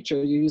a teacher.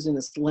 You're using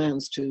this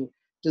lens to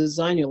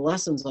design your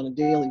lessons on a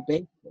daily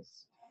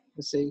basis.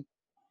 You see,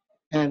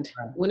 and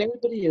when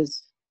everybody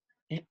is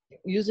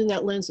using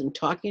that lens and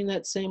talking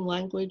that same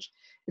language,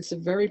 it's a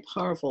very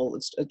powerful,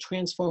 it's a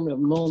transformative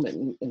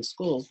moment in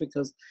schools,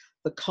 because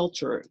the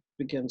culture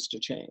begins to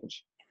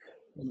change.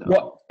 You know?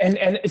 Well,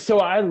 and so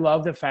I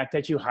love the fact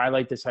that you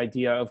highlight this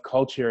idea of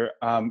culture,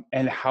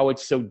 and how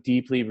it's so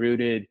deeply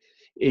rooted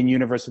in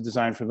universal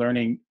design for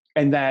learning,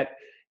 and that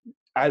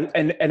I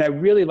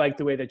really like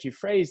the way that you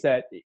phrase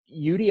that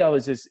UDL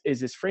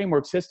is this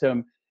framework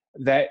system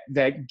that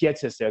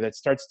gets us there, that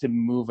starts to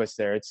move us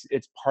there.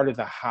 It's part of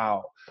the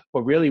how,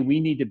 but really we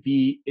need to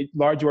be,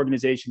 large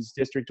organizations,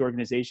 district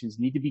organizations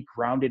need to be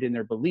grounded in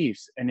their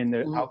beliefs and in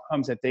the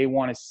outcomes that they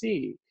want to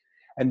see.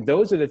 And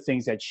those are the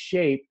things that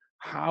shape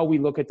how we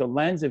look at the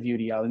lens of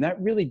UDL. And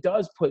that really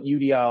does put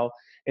UDL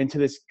into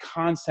this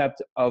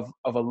concept of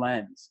a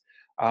lens,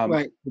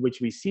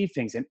 which we see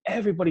things, and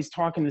everybody's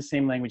talking the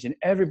same language, and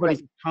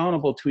everybody's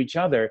accountable to each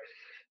other.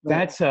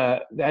 That's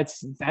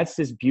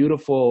this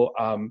beautiful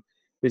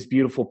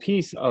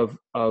piece of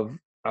a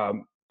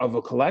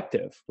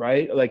collective,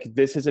 right? Like,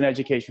 this is an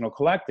educational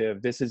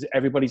collective. This is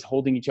everybody's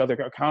holding each other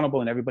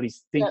accountable, and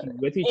everybody's thinking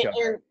with each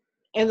other.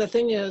 And the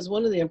thing is,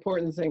 one of the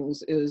important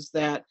things is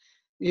that,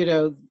 you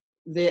know,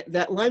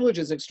 that language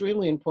is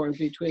extremely important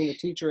between the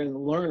teacher and the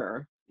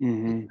learner,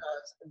 because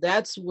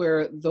that's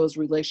where those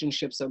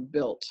relationships are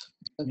built.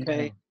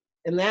 Okay.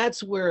 And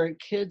that's where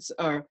kids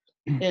are.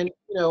 And,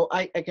 you know,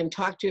 I can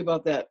talk to you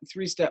about that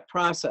 3-step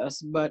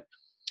process, but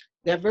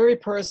that very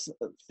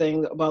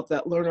thing about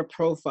that learner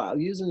profile,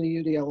 using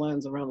the UDL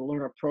lens around the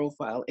learner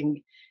profile,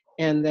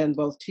 and then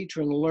both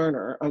teacher and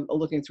learner are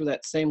looking through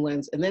that same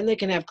lens, and then they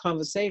can have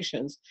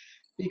conversations,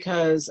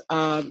 because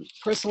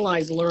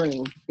personalized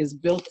learning is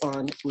built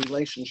on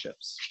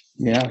relationships.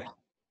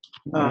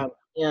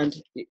 And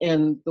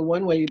the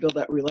one way you build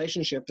that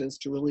relationship is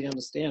to really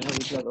understand how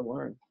each other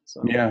learn.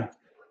 So.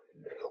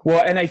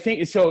 Well, and I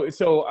think so.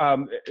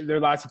 There are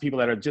lots of people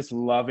that are just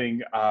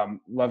loving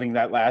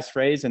that last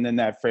phrase, and then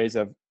that phrase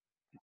of,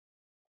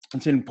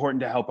 it's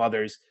important to help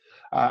others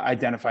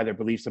identify their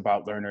beliefs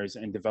about learners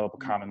and develop a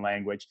common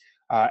language,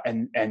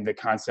 and the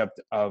concept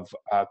of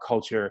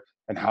culture,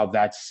 and how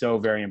that's so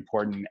very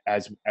important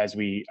as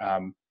we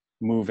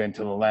move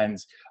into the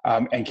lens.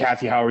 And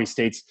Kathy Howery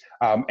states,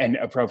 and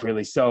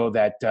appropriately so,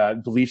 that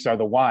beliefs are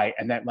the why,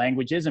 and that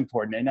language is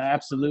important. And I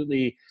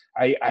absolutely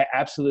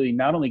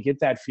not only get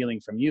that feeling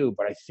from you,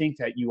 but I think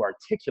that you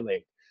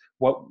articulate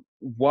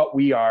what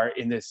we are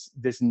in this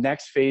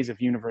next phase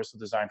of universal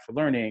design for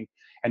learning,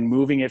 and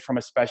moving it from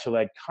a special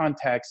ed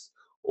context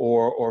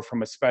or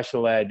from a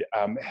special ed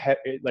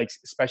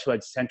special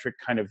ed centric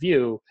kind of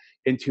view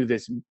into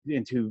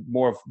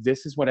more of,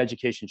 this is what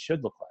education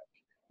should look like,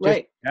 just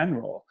in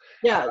general.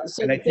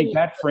 So and I think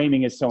that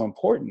framing is so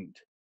important.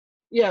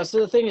 So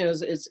the thing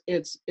is,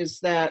 it's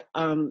that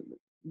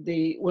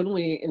when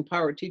we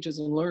empower teachers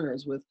and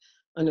learners with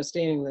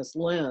understanding this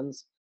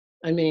lens,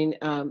 I mean,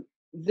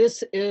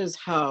 this is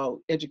how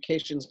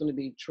education is going to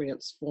be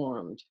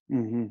transformed.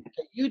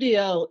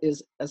 UDL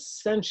is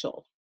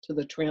essential to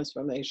the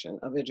transformation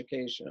of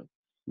education.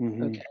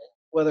 Okay,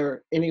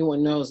 whether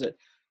anyone knows it.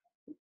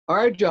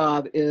 Our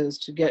job is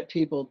to get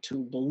people to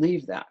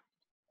believe that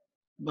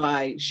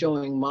by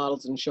showing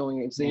models and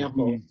showing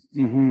examples.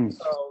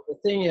 So the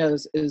thing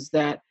is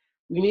that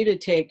we need to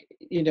take,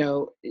 you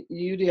know,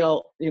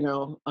 UDL, you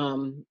know,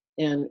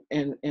 and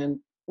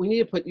we need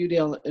to put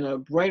UDL in a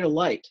brighter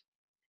light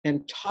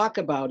and talk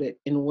about it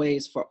in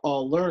ways for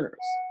all learners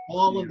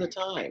all of the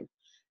time.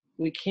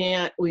 We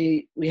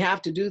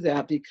have to do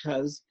that,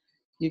 because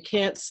you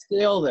can't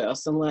scale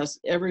this unless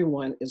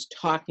everyone is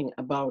talking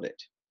about it.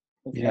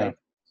 Okay.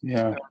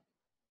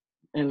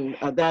 And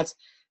that's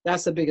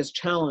the biggest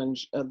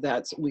challenge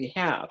that we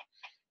have.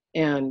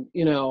 And,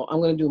 you know,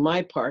 I'm going to do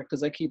my part,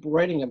 because I keep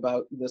writing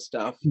about this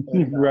stuff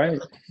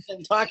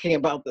and talking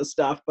about this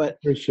stuff. But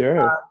for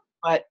sure.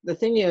 But the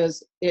thing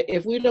is,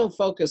 if we don't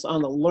focus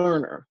on the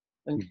learner,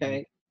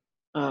 okay,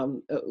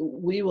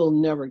 we will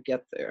never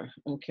get there.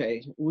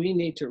 Okay, we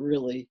need to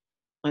really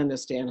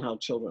understand how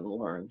children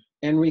learn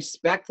and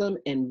respect them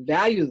and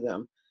value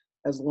them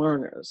as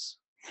learners.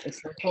 It's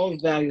the whole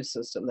value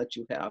system that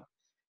you have.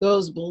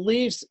 Those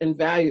beliefs and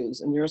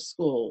values in your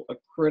school are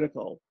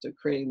critical to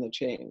creating the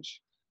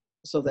change,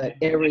 so that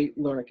every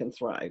learner can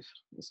thrive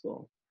in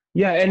school.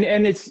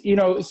 And it's, you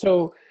know,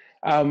 so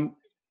I'm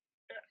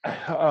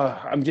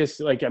just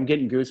like, I'm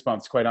getting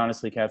goosebumps, quite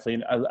honestly,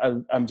 Kathleen.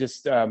 I'm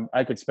just,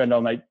 I could spend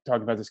all night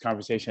talking about this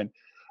conversation.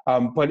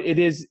 But it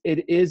is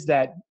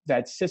that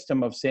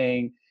system of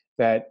saying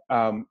that,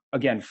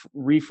 again,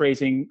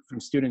 rephrasing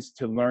from students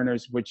to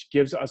learners, which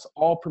gives us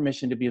all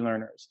permission to be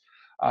learners.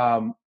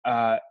 And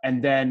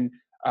then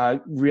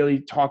really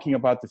talking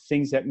about the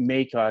things that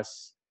make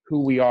us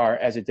who we are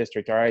as a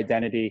district, our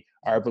identity,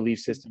 our belief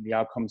system, the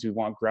outcomes we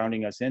want,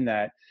 grounding us in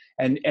that.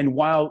 And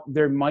while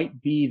there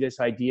might be this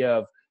idea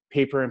of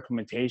paper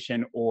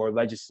implementation or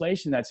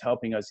legislation that's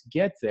helping us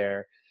get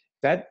there.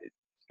 That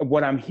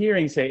what I'm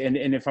hearing say, and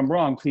if I'm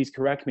wrong, please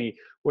correct me.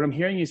 What I'm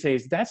hearing you say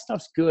is that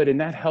stuff's good and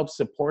that helps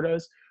support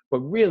us, but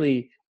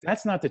really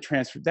that's not the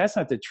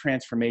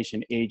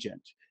transformation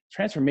agent.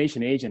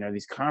 Transformation agent are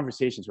these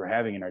conversations we're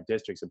having in our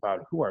districts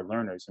about who are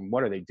learners and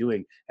what are they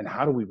doing and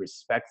how do we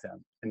respect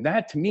them. And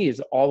that to me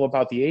is all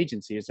about the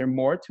agency. Is there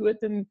more to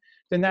it than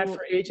that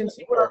for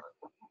agency?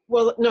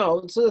 Well,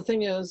 no. So the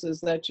thing is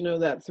that, you know,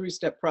 that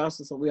 3-step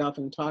process that we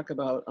often talk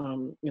about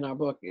in our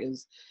book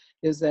is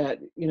that,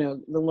 you know,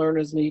 the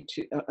learners need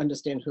to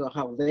understand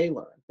how they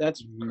learn.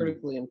 That's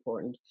critically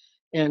important.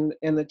 And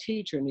the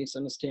teacher needs to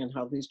understand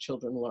how these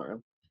children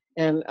learn.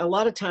 And a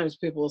lot of times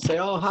people will say,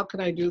 oh, how can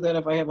I do that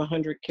if I have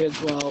 100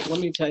 kids? Well, let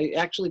me tell you, it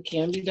actually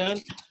can be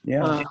done.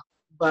 Yeah.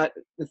 But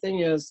the thing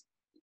is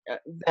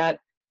that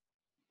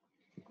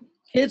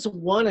kids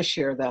want to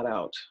share that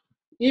out.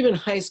 Even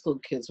high school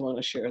kids want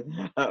to share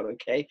that out,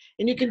 okay?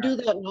 And you can do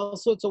that in all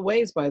sorts of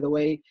ways, by the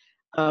way,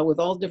 with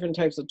all different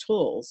types of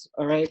tools,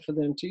 all right, for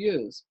them to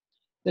use.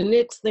 The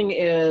next thing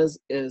is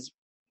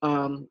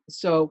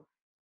so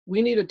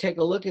we need to take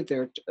a look at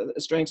their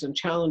strengths and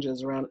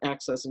challenges around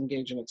access,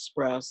 engage, and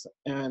express.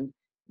 And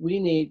we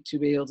need to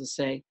be able to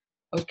say,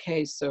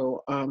 okay,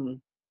 so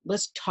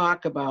let's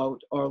talk about,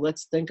 or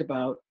let's think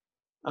about,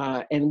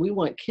 and we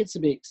want kids to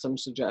make some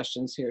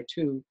suggestions here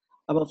too,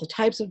 about the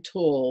types of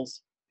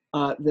tools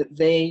that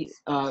they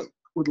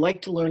would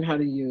like to learn how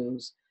to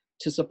use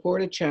to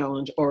support a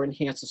challenge or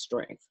enhance a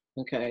strength,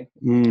 okay?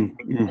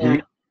 Mm-hmm.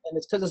 And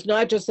it's because it's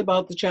not just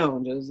about the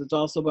challenges, it's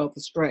also about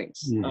the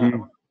strengths.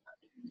 Mm-hmm.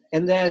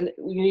 And then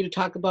we need to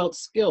talk about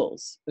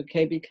skills,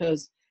 okay?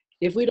 Because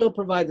if we don't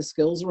provide the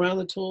skills around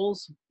the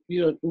tools,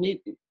 you don't need,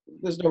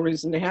 there's no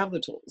reason to have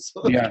the tools.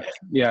 Okay?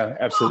 Yeah,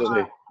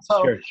 absolutely.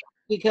 So, sure.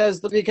 because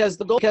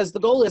the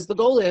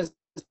goal is,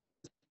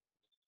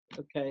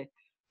 okay,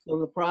 so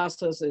the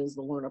process is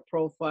the learner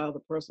profile,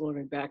 the personal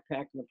learning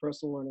backpack, and the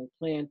personal learning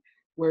plan,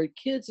 where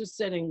kids are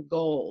setting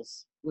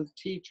goals with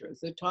teachers.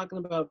 They're talking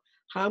about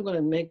how I'm going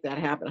to make that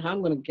happen, how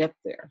I'm going to get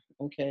there,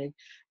 okay?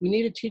 We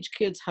need to teach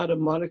kids how to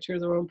monitor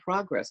their own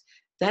progress.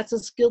 That's a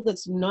skill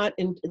that's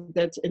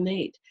that's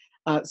innate.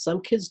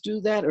 Some kids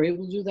do that, are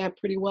able to do that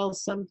pretty well.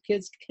 Some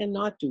kids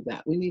cannot do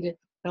that. We need to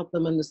help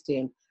them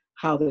understand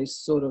how they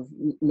sort of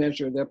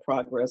measure their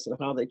progress and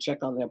how they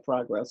check on their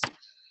progress.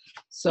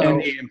 So,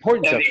 and the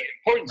importance of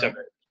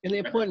it. And the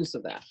importance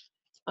of that.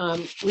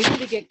 We need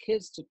to get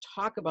kids to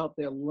talk about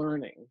their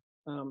learning.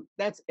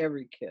 That's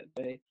every kid.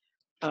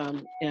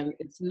 And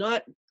it's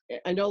not,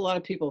 I know a lot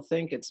of people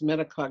think it's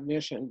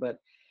metacognition, but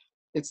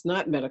it's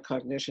not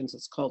metacognition,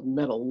 it's called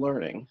meta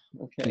learning,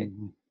 okay?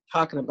 Mm-hmm.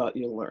 Talking about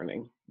your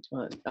learning.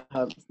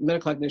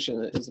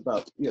 Metacognition is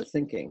about your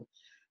thinking.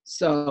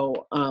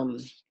 So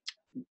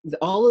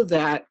all of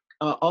that,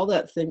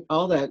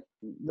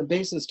 the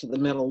basis to the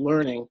meta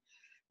learning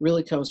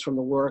really comes from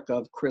the work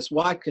of Chris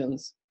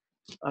Watkins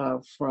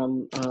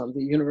from the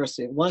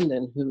University of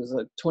London, who is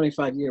a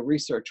 25-year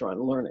researcher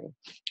on learning.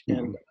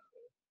 And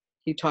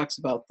he talks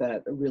about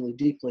that really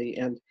deeply.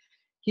 And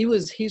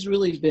he's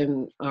really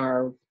been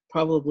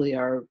probably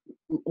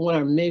one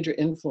of our major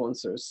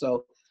influencers.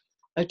 So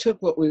I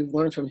took what we've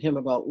learned from him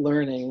about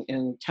learning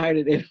and tied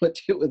it in with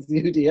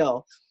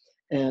UDL.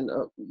 And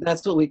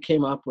that's what we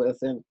came up with.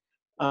 And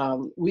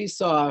we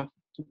saw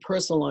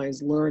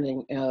personalized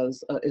learning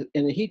as,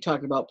 and he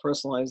talked about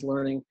personalized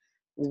learning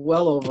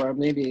well over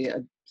maybe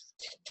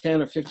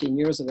 10 or 15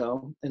 years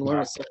ago in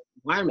learning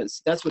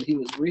environments. That's what he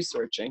was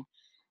researching,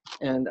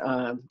 and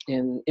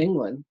in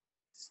England.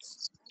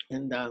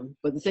 And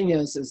but the thing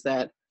is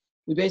that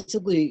we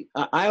basically,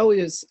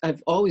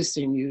 I've always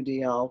seen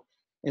UDL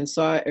and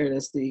saw it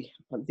as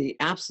the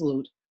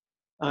absolute.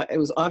 It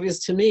was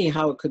obvious to me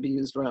how it could be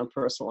used around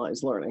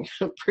personalized learning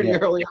pretty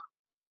early on.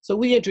 So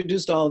we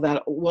introduced all of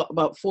that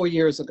about 4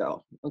 years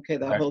ago. Okay,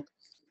 that whole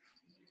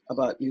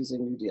about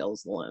using UDL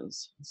as the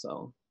lens.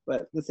 So,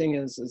 but the thing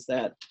is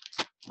that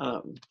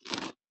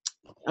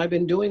I've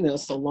been doing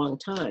this a long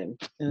time,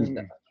 and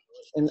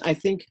I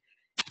think,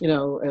 you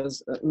know,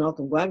 as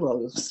Malcolm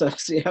Gladwell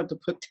says, you have to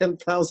put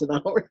 10,000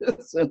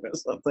 hours in or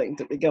something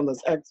to become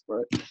this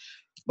expert.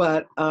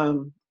 But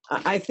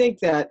I think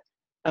that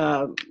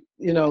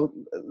you know,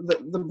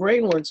 the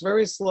brain works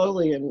very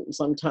slowly and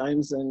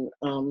sometimes, and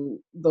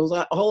those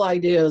whole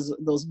ideas,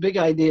 those big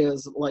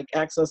ideas like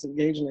access,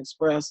 engage, and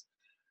express,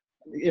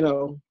 you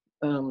know,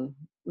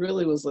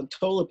 really was a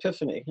total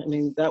epiphany. I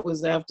mean, that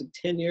was after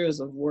 10 years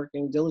of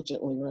working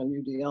diligently around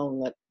UDL,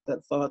 and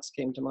that thoughts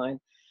came to mind,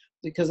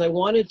 because I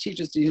wanted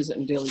teachers to use it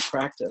in daily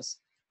practice.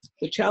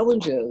 The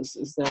challenge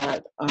is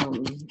that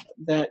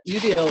that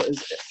UDL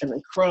is an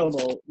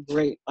incredible,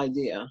 great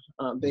idea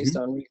based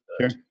on research.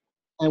 Sure.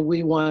 And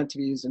we want it to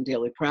be used in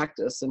daily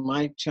practice. And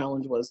my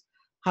challenge was,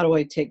 how do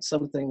I take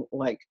something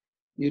like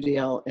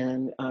UDL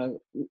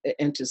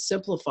and to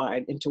simplify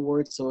it into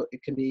words so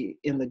it can be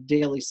in the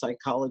daily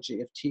psychology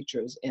of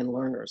teachers and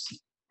learners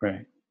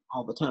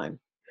all the time.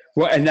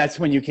 Well, and that's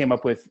when you came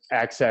up with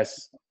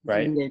access,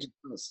 right? Engage,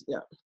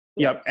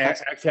 Yep,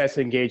 access,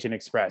 engage, and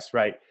express,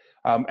 right?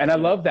 And I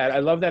love that. I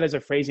love that as a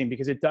phrasing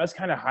because it does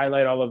kind of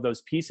highlight all of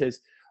those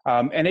pieces.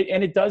 And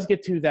it does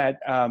get to that.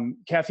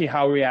 Kathy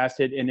Howery asked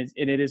it, and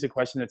it is a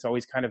question that's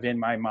always kind of in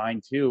my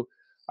mind too.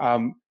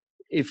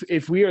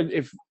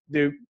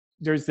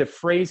 There's the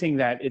phrasing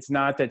that it's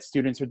not that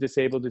students are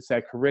disabled, it's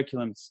that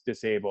curriculum's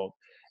disabled,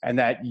 and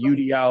that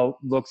UDL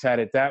looks at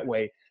it that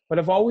way. But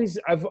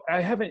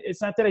I haven't.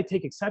 It's not that I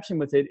take exception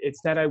with it.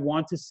 It's that I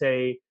want to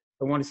say,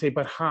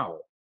 but how?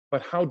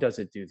 But how does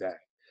it do that?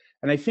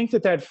 And I think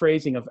that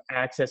phrasing of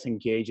access,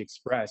 engage,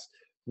 express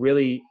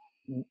really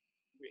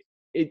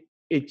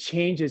it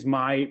changes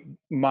my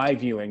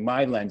viewing,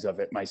 my lens of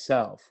it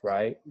myself,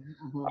 right?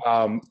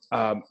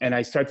 And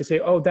I start to say,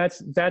 oh,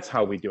 that's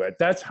how we do it.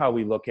 That's how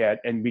we look at,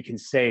 and we can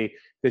say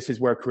this is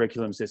where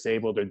curriculum's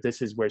disabled, or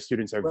this is where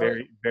students are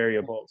very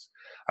variables,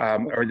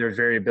 or there's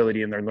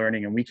variability in their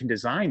learning, and we can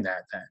design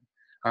that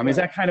then. Is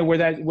that kind of where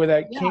that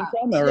came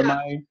from, or am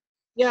I?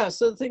 Yeah.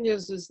 So the thing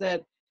is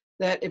that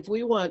if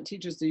we want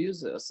teachers to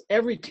use this,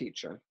 every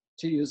teacher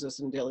to use this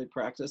in daily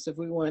practice, if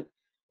we want,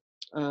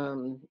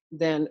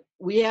 then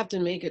we have to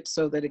make it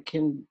so that it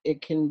can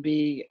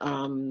be,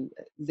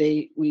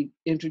 we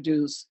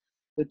introduce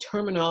the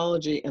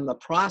terminology and the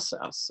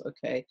process,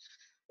 okay?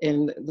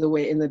 In the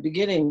way, in the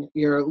beginning,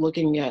 you're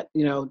looking at,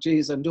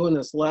 geez, I'm doing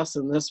this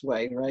lesson this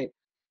way, right?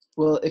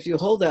 Well, if you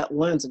hold that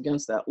lens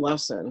against that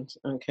lesson,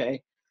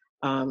 okay,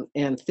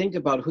 and think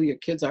about who your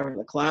kids are in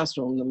the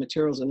classroom, the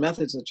materials and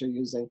methods that you're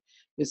using,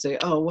 you say,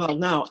 oh, well,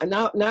 now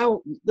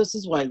this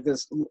is why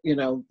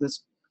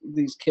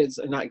these kids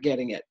are not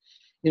getting it.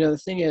 The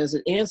thing is,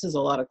 it answers a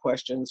lot of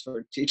questions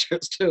for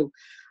teachers too.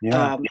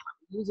 Yeah.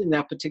 Using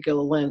that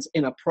particular lens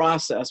in a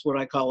process, what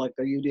I call like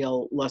the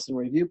UDL lesson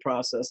review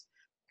process,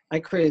 I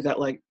created that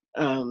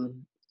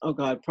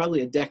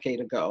probably a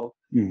decade ago.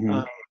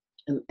 In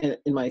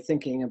my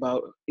thinking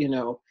about,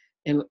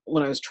 and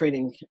when I was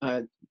training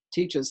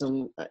teachers,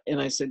 and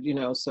I said,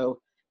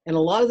 and a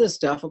lot of this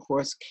stuff, of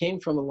course, came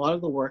from a lot of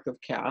the work of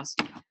Cass,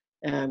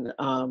 and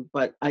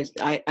but I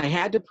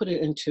had to put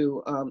it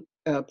into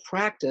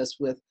practice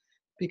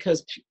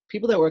because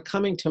people that were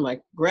coming to my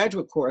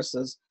graduate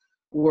courses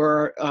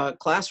were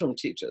classroom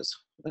teachers.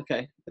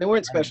 Okay, they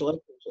weren't special ed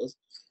teachers.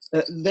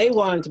 They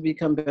wanted to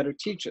become better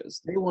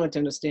teachers. They wanted to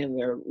understand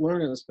their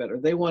learners better.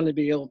 They wanted to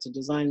be able to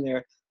design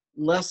their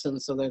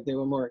lessons so that they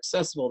were more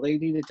accessible. They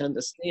needed to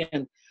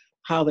understand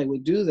how they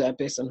would do that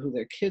based on who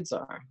their kids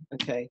are.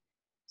 Okay,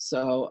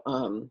 so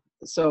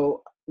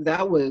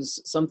that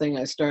was something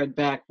I started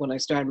back when I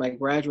started my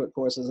graduate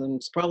courses, and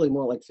it's probably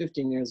more like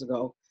 15 years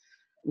ago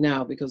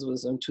now, because it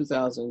was in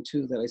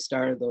 2002 that I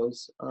started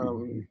those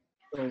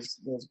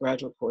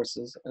graduate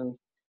courses,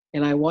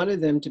 and I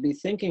wanted them to be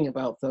thinking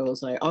about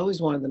those. I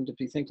always wanted them to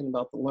be thinking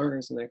about the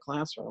learners in their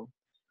classroom,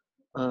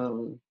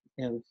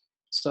 and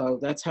so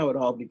that's how it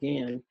all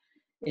began.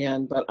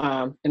 But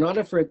in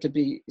order for it to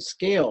be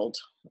scaled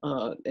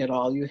at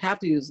all, you have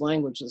to use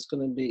language that's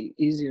going to be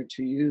easier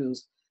to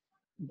use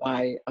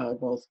by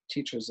both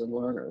teachers and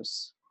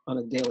learners on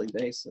a daily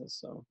basis.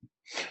 So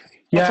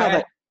that's how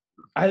that.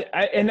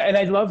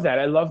 I love that.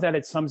 I love that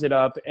it sums it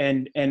up.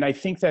 And I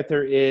think that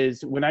there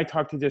is, when I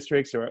talk to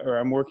districts or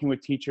I'm working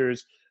with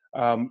teachers,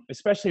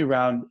 especially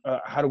around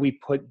how do we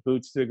put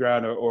boots to the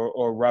ground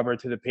or rubber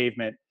to the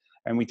pavement,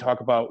 and we talk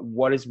about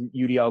what is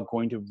UDL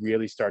going to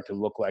really start to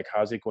look like,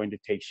 how's it going to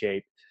take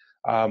shape.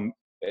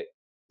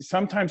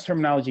 Sometimes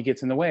terminology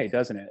gets in the way,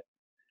 doesn't it?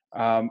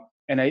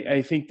 And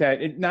I think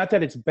that, not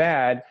that it's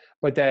bad,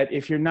 but that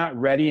if you're not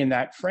ready in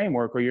that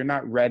framework, or you're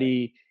not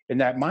ready in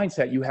that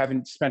mindset, you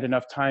haven't spent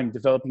enough time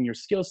developing your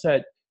skill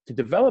set to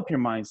develop your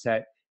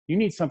mindset, you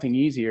need something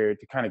easier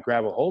to kind of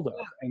grab a hold of.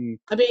 And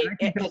I think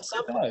at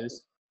some point,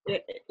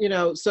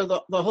 so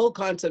the whole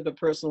concept of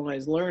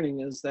personalized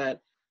learning is that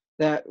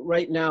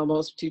right now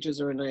most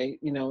teachers are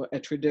in a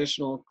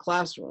traditional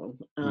classroom,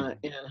 and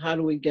how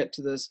do we get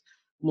to this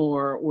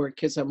more where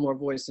kids have more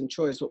voice and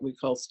choice, what we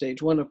call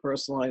stage 1 of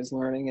personalized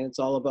learning, and it's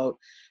all about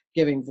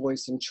giving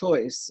voice and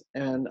choice.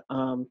 And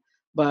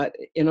but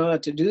in order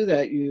to do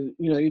that, you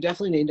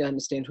definitely need to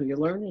understand who your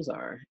learners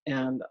are.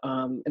 And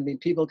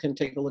people can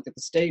take a look at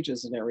the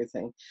stages and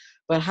everything,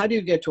 but how do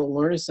you get to a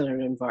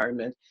learner-centered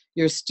environment?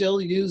 You're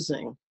still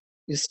using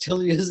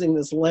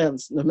this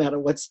lens, no matter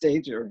what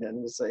stage you're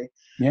in. You see,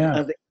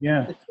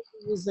 they're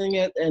using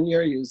it, and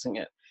you're using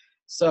it.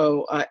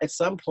 So at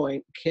some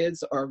point,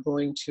 kids are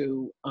going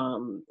to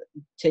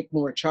take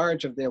more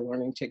charge of their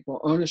learning, take more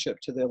ownership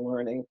to their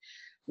learning,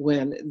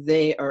 when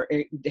they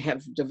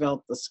have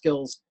developed the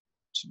skills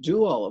to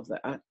do all of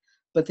that.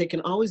 But they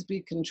can always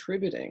be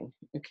contributing.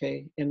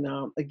 Okay, and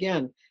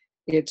again,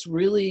 it's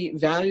really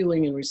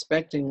valuing and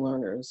respecting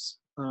learners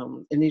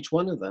in each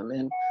one of them.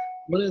 And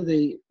one of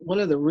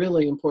the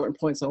really important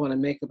points I want to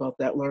make about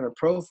that learner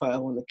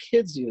profile, when the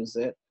kids use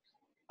it,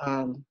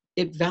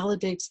 it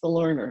validates the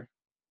learner.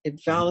 It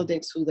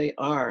validates who they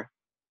are.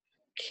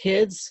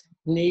 Kids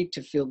need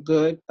to feel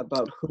good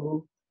about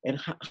who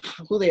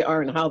they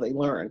are and how they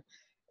learn.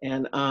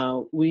 And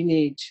we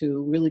need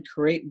to really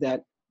create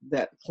that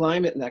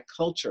climate and that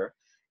culture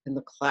in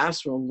the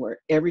classroom where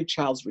every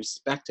child's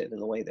respected in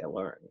the way they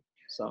learn.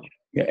 So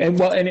yeah, and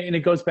well, and it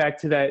goes back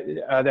to that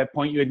that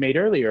point you had made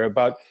earlier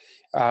about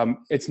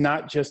it's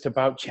not just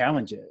about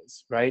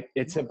challenges, right?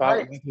 It's about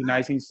right,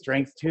 recognizing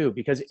strength too,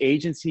 because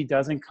agency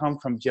doesn't come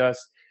from just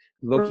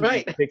looking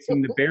right, at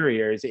fixing the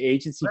barriers.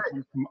 Agency right,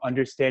 comes from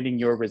understanding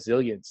your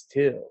resilience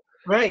too,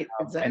 right,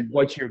 and exactly.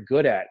 what you're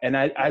good at. And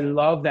I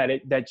love that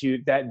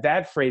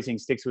that phrasing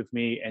sticks with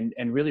me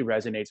and really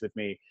resonates with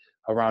me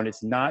around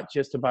it's not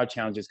just about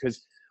challenges,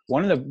 because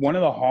one of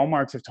the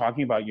hallmarks of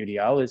talking about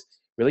UDL is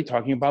really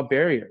talking about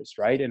barriers,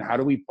 right? And how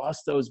do we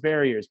bust those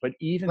barriers? But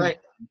even Right,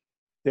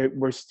 there,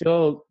 we're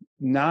still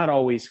not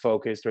always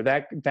focused, or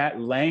that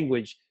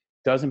language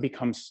doesn't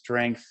become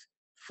strength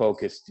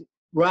focused.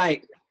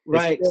 right, It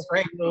right, still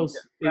strength feels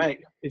focus, right.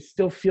 it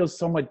still feels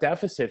somewhat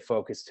deficit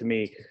focused to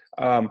me.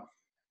 Um, Well,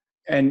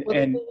 the and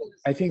thing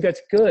is, I think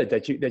that's good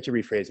that you're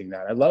rephrasing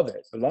that. I love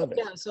it. I love it.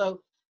 yeah,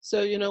 so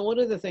one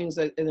of the things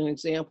that an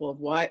example of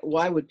why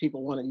would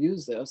people want to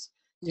use this,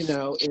 is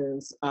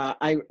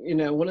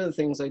one of the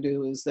things I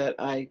do is that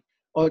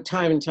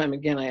time and time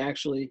again I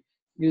actually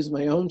use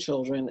my own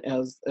children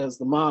as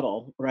the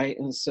model, right?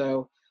 And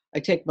so I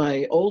take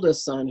my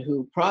oldest son,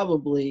 who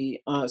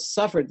probably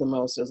suffered the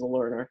most as a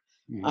learner,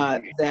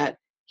 Mhm. that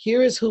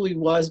here is who he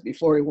was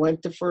before he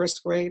went to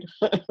first grade,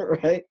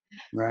 right?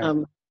 Right.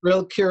 um,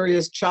 Real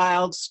curious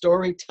child,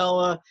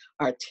 storyteller,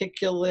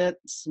 articulate,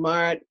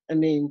 smart. I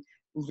mean,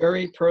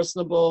 very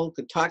personable,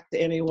 could talk to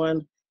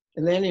anyone.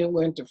 And then he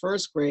went to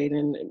first grade,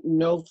 and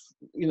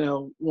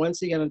once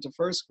he got into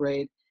first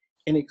grade,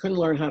 and he couldn't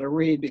learn how to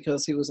read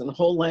because he was in a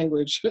whole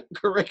language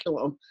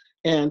curriculum.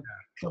 And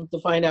come to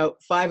find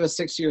out 5 or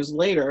 6 years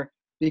later,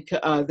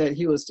 that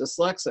he was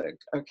dyslexic.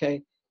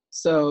 Okay,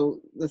 so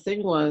the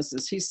thing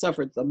is he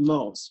suffered the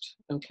most.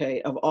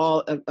 Okay, of all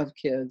of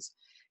kids.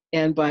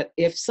 But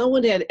if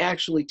someone had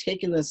actually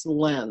taken this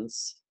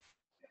lens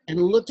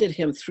and looked at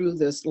him through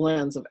this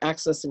lens of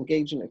access,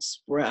 engage, and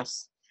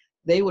express,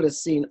 they would have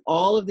seen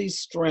all of these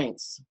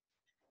strengths.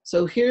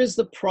 So here's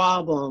the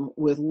problem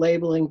with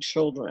labeling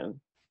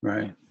children,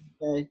 Right.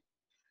 okay?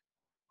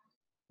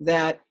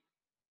 That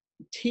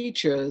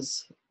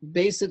teachers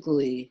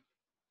basically,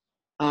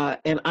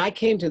 and I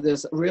came to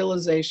this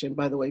realization,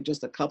 by the way,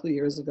 just a couple of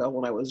years ago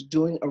when I was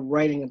doing a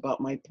writing about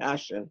my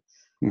passion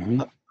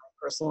Hmm. of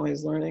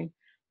personalized learning.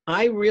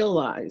 I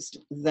realized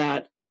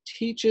that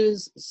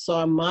teachers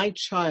saw my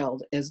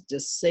child as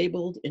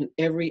disabled in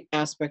every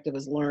aspect of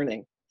his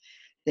learning.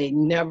 They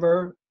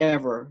never,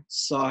 ever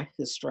saw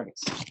his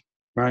strengths.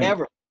 Right.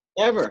 Ever,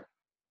 ever.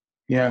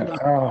 Yeah. Not,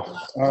 Oh.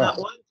 not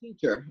Oh. one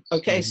teacher.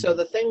 Okay, Mhm. so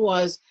the thing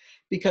was,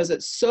 because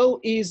it's so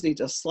easy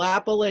to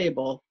slap a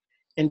label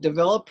and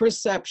develop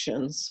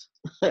perceptions,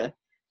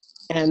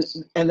 and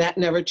that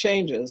never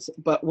changes.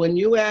 But when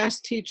you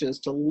ask teachers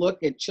to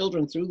look at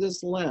children through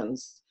this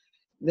lens,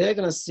 they're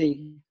going to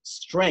see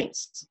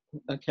strengths.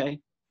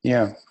 Okay,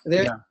 Yeah.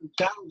 there's Yeah.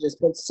 challenges,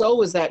 but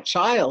so is that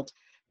child,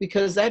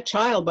 because that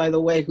child, by the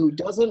way, who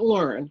doesn't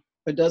learn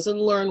or doesn't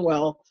learn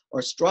well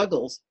or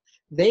struggles,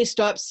 they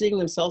stop seeing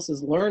themselves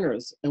as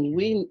learners,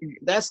 and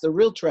that's the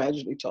real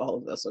tragedy to all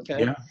of this. Okay,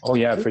 Yeah. Oh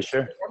yeah, we for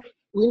sure.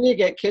 we need to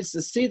get kids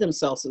to see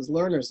themselves as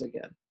learners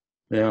again.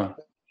 Yeah.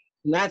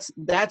 And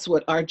that's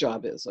what our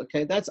job is,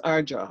 okay? That's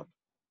our job,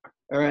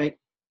 all right?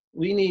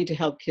 We need to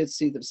help kids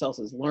see themselves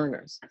as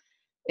learners.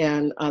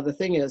 And the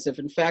thing is, if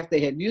in fact they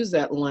had used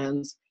that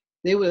lens,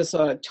 they would have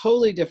saw a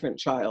totally different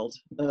child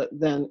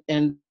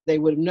and they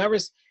would have never,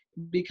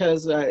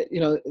 because,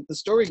 the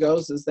story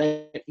goes is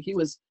that he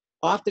was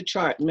off the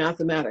chart in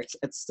mathematics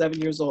at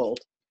 7 years old.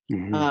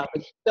 Hmm. But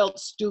he felt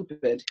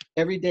stupid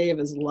every day of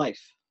his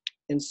life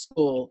in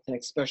school, and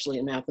especially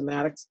in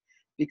mathematics,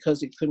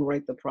 because he couldn't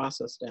write the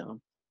process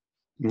down.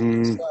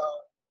 Mm. So,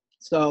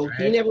 so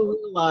he Right. never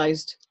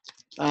realized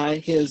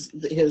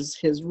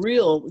his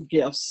real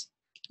gifts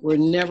were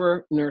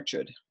never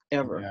nurtured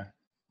ever. Yeah.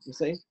 You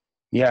see?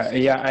 Yeah,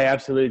 yeah, I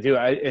absolutely do.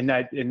 And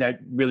that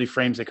really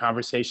frames the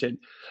conversation.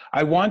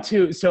 I want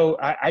to, so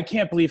I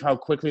can't believe how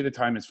quickly the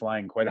time is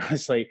flying, quite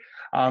honestly.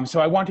 So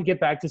I want to get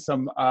back to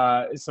some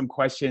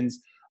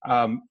questions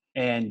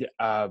and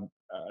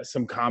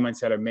some comments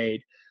that are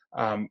made.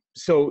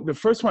 So the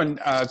first one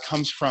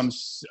comes from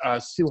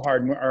Sue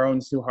Harden, our own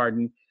Sue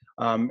Harden,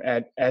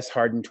 at S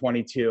Harden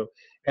 22,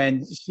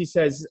 and she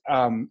says,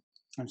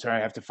 I'm sorry, I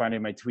have to find it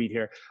in my tweet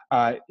here.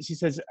 She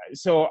says,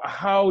 so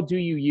how do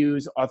you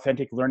use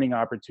authentic learning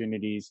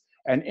opportunities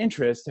and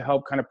interests to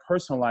help kind of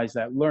personalize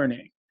that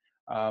learning?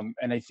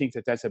 And I think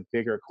that that's a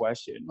bigger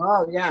question.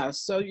 Oh, yeah.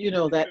 So,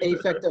 that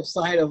affective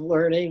side of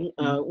learning,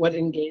 what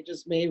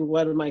engages me,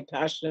 what am I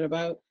passionate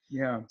about?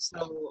 Yeah.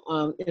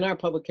 So, in our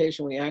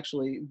publication, we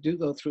actually do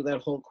go through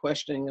that whole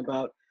questioning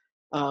about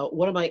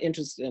what am I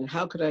interested in?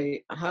 How could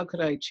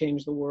I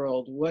change the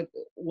world?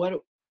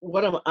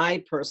 What am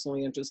I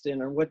personally interested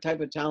in, or what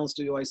type of talents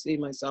do I see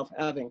myself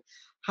having?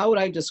 How would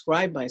I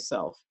describe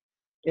myself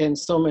in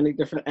so many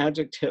different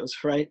adjectives,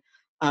 right?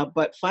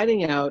 But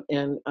finding out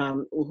and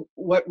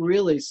what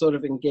really sort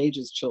of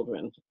engages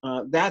children,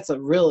 that's a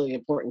really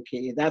important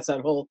key. That's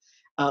that whole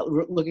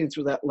looking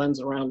through that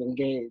lens around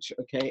engage,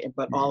 okay,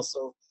 but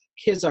also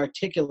kids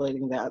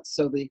articulating that.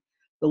 So the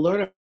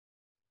learner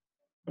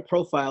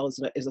profile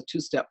is a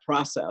two-step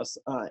process,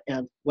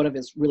 and one of it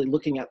is really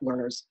looking at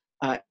learners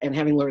and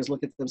having learners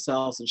look at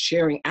themselves and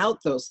sharing out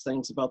those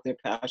things about they're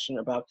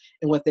passionate about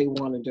and what they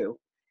want to do.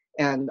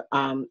 And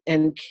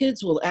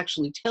kids will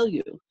actually tell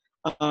you.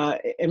 I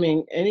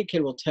mean, any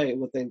kid will tell you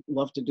what they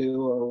love to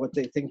do or what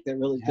they think they're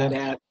really good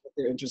at, what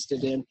they're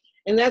interested in.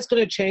 And that's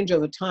going to change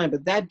over time,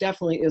 but that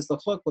definitely is the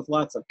hook with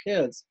lots of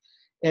kids.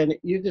 And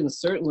you can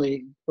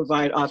certainly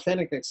provide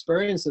authentic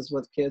experiences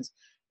with kids.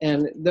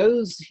 And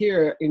those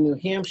here in New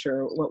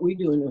Hampshire, what we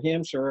do in New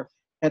Hampshire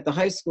at the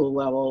high school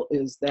level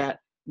is that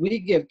we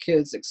give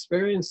kids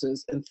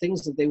experiences and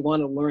things that they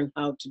want to learn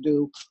how to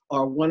do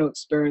or want to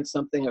experience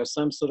something or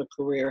some sort of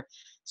career.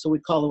 So we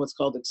call them what's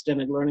called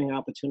extended learning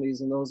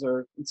opportunities, and those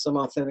are some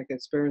authentic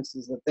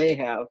experiences that they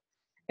have.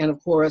 And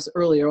of course,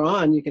 earlier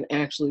on, you can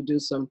actually do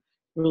some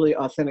really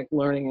authentic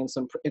learning and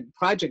some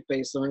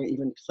project-based learning,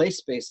 even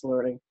place-based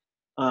learning.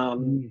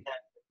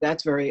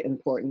 That's very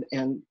important.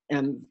 And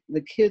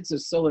the kids are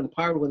so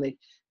empowered when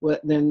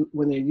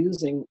they're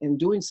using and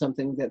doing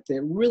something that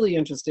they're really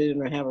interested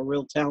in or have a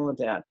real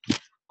talent at.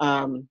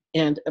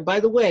 And by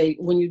the way,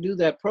 when you do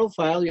that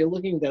profile, you're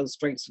looking at those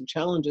strengths and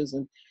challenges,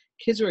 and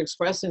kids are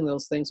expressing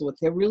those things, what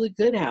they're really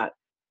good at.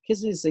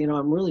 Kids need to say, you know,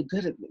 I'm really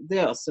good at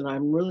this, and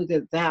I'm really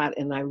good at that,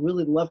 and I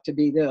really love to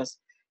be this.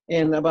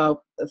 And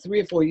about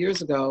 3 or 4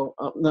 years ago,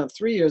 not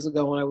 3 years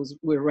ago, when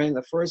we were writing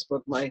the first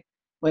book, my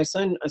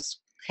son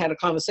had a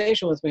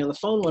conversation with me on the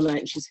phone one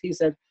night, and he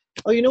said,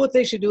 "Oh, you know what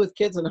they should do with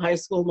kids in high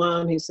school,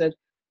 Mom?" He said,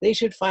 "They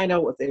should find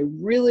out what they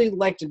really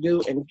like to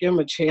do and give them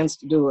a chance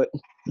to do it."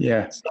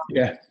 Yeah, so,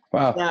 yeah.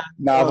 Wow, yeah,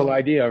 novel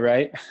idea,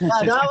 right?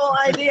 Novel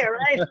idea,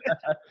 right?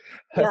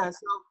 Yeah.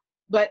 So,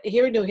 but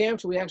here in New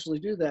Hampshire, we actually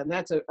do that, and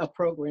that's a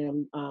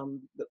program,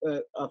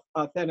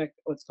 authentic,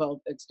 what's called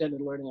extended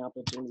learning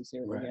opportunities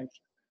here in New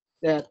Hampshire.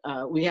 That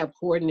we have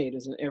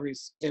coordinators in every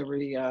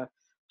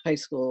high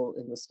school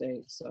in the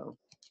state. So.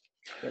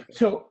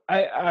 So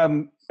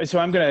I'm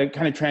going to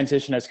kind of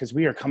transition us because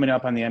we are coming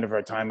up on the end of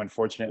our time,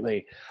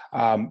 unfortunately.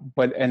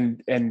 But I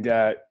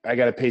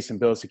got to pay some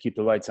bills to keep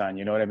the lights on.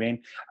 You know what I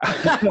mean?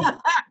 And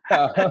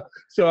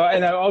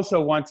I also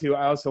want to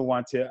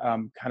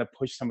kind of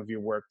push some of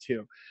your work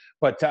too.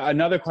 But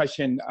another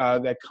question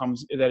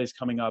that is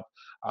coming up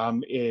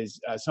is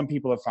some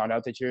people have found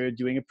out that you're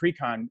doing a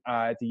pre-con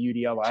at the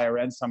UDL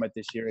IRN Summit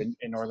this year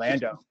in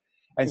Orlando.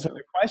 And so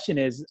the question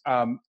is,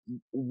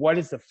 what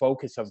is the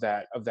focus of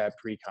that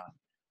pre-con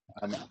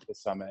at the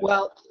summit?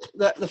 Well,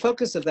 the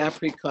focus of that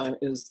pre-con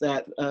is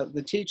that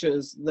the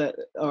teachers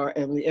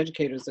and the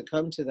educators that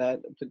come to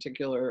that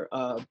particular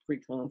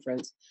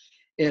pre-conference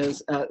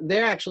is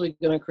they're actually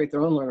going to create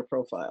their own learner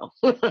profile.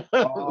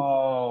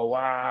 Oh,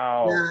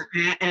 wow.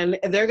 And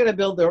they're going to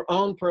build their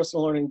own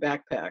personal learning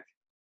backpack.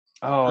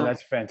 Oh,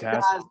 that's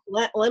fantastic.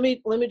 Let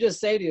me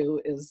just say to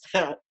you is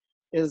that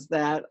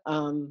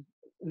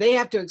they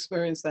have to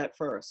experience that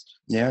first.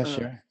 Yeah,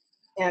 sure.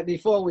 And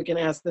before we can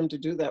ask them to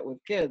do that with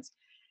kids.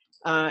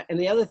 And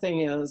the other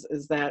thing is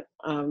that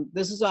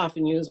this is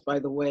often used, by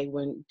the way,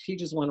 when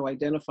teachers want to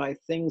identify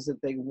things that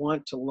they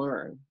want to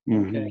learn.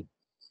 Okay.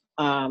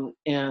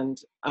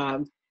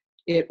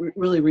 It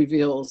really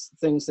reveals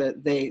things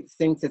that they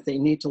think that they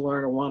need to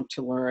learn or want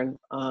to learn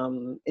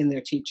in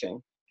their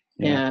teaching.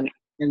 Yeah.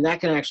 And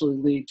that can actually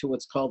lead to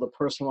what's called a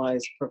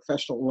personalized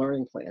professional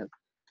learning plan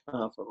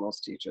for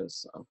most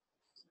teachers. So.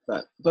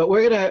 But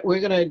we're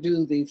gonna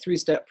do the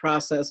 3-step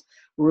process.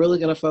 We're really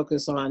gonna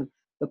focus on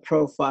the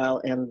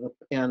profile and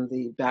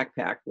the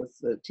backpack with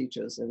the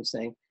teachers and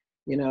saying,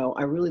 you know,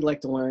 I really like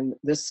to learn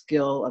this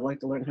skill. I'd like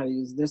to learn how to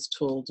use this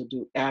tool to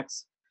do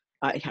X.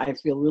 I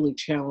feel really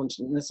challenged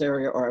in this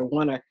area, or I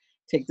want to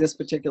take this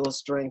particular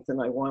strength and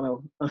I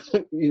want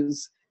to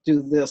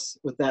do this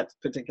with that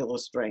particular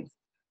strength.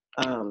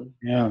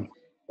 Yeah.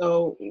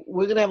 So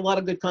we're gonna have a lot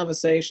of good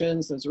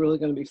conversations. It's really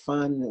gonna be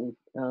fun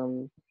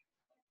and.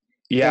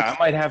 Yeah, I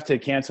might have to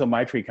cancel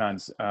my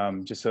pre-cons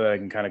just so that I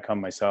can kind of come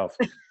myself.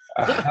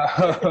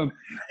 I'm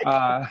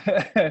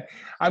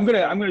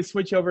gonna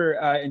switch over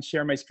and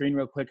share my screen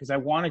real quick because I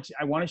want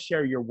to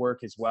share your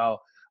work as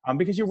well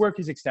because your work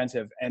is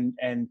extensive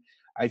and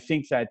I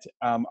think that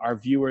our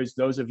viewers,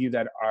 those of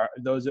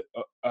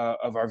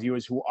our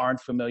viewers who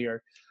aren't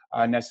familiar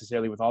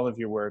necessarily with all of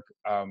your work,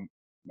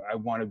 I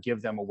want to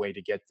give them a way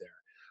to get there.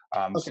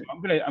 Okay. So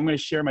I'm gonna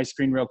share my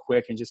screen real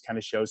quick and just kind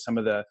of show some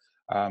of the.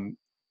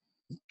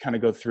 Kind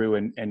of go through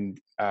and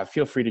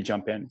feel free to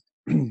jump in.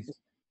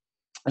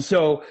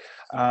 So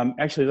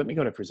actually, let me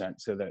go to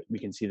present so that we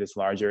can see this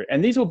larger.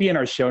 And these will be in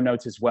our show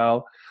notes as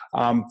well.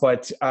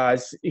 But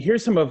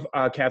here's some of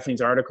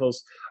Kathleen's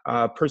articles.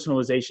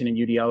 Personalization in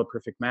UDL, a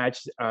perfect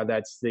match.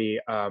 That's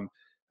from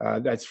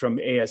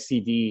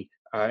ASCD,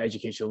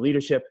 Educational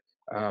Leadership,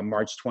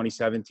 March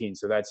 2017.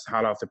 So that's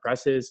hot off the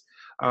presses.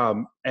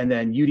 And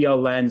then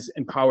UDL Lens,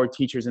 empower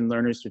teachers and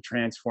learners to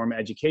transform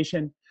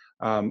education.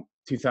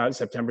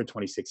 September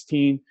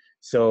 2016.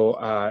 So,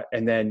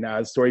 and then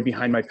the story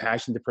behind my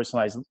passion to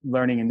personalize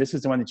learning. And this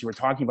is the one that you were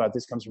talking about.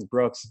 This comes from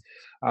Brooks.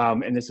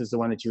 And this is the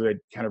one that you had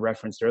kind of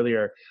referenced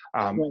earlier.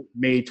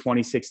 May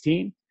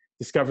 2016,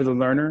 Discover the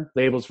Learner,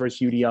 Labels versus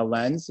UDL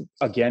Lens.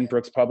 Again,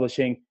 Brooks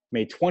Publishing,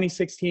 May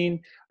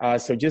 2016.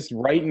 So just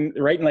writing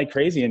like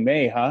crazy in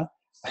May, huh?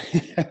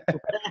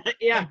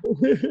 Yeah.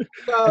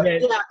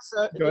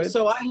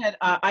 So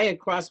I had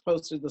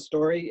cross-posted the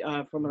story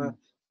from a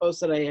post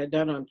that I had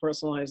done on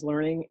personalized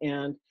learning,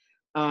 and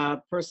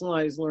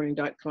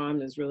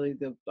personalizelearning.com is really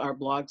our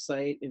blog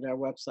site and our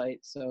website.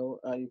 So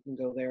you can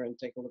go there and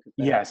take a look at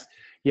that. Yes.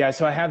 Yeah.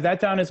 So I have that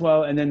down as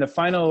well. And then the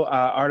final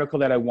article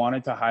that I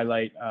wanted to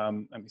highlight,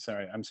 I'm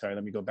sorry.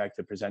 Let me go back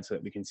to present so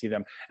that we can see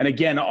them. And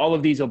again, all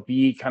of these will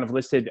be kind of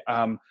listed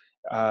in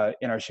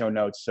our show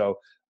notes. So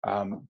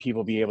people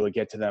will be able to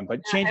get to them.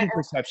 But changing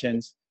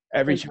perceptions,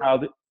 every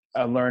child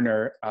a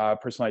learner,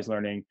 personalized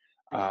learning,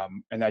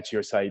 and that's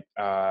your site,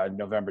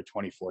 November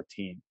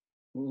 2014.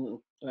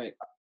 Right.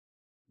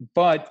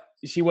 But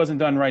she wasn't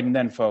done writing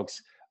then, folks.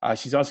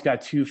 She's also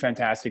got 2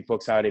 fantastic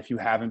books out. If you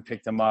haven't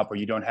picked them up or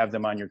you don't have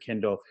them on your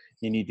Kindle,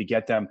 you need to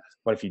get them.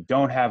 But if you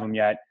don't have them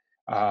yet,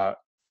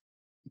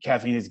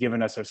 Kathleen has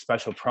given us a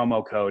special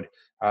promo code,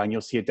 and you'll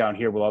see it down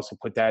here. We'll also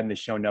put that in the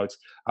show notes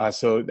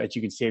so that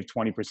you can save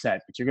 20%.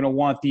 But you're going to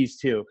want these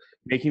 2: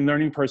 Making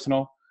Learning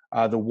Personal,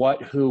 the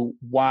what, who,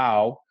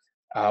 wow,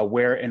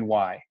 where, and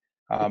why,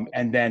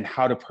 and then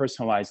How to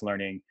Personalize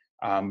Learning,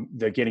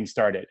 the Getting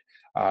Started.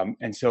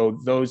 And so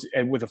those,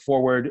 and with a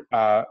foreword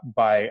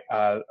by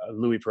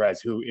Louis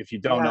Perez, who, if you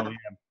don't know him,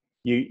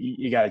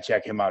 you got to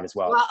check him out as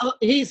well.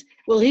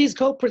 Well, he's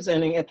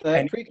co-presenting at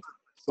the pre.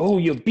 Oh,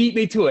 you beat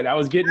me to it. I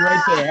was getting right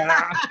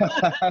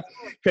there,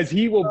 because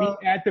he will be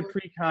at the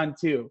pre-con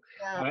too.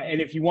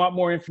 And if you want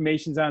more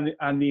information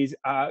on these,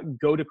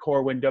 go to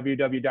Corwin,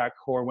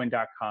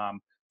 www.corwin.com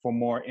for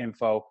more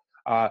info.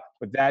 But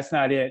that's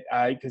not it,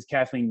 because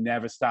Kathleen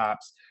never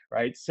stops,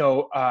 right?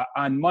 So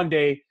on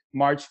Monday,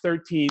 March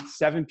 13th,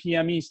 7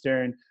 p.m.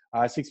 Eastern,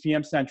 6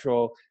 p.m.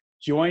 Central,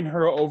 join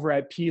her over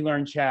at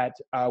P-Learn Chat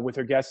with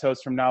her guest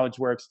host from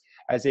KnowledgeWorks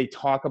as they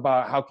talk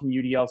about how can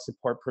UDL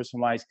support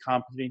personalized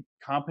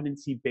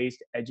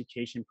competency-based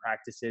education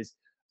practices.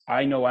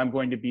 I know I'm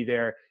going to be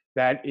there.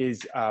 That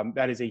is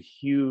a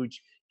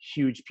huge,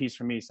 huge piece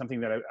for me,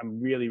 something that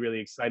I'm really, really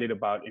excited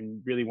about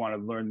and really want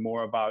to learn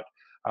more about.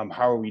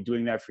 How are we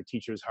doing that for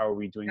teachers? How are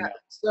we doing that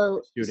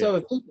for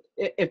students? So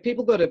if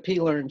people go to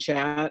P-Learn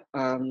Chat,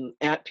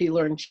 at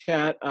P-Learn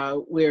Chat,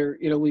 where,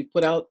 we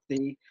put out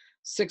the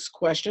 6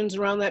 questions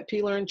around that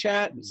P-Learn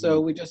Chat. So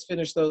we just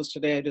finished those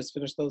today. I just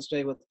finished those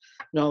today with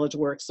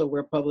KnowledgeWorks. So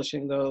we're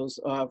publishing those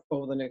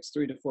over the next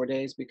 3 to 4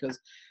 days, because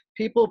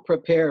people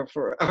prepare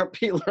for our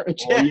P-Learn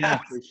Chat. Oh, yeah,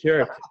 for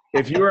sure.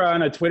 If you are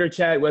on a Twitter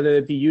chat, whether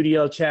it be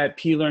UDL Chat,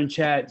 P-Learn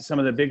Chat, some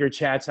of the bigger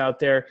chats out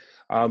there,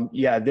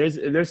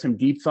 there's some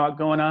deep thought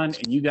going on,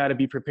 and you got to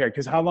be prepared.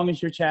 Because how long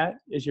is your chat?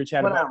 Is your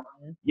chat 1 hour?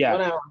 Yeah,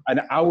 1 hour. An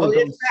hour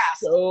goes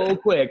so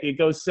quick. It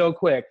goes so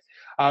quick.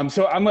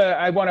 So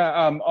I want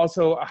to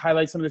also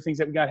highlight some of the things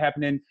that we got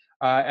happening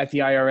at the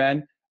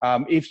IRN.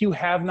 If you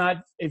have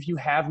not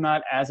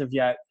as of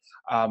yet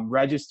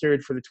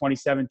registered for the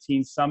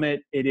 2017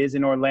 summit, it is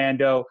in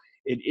Orlando.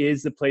 It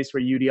is the place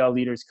where UDL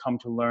leaders come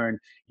to learn.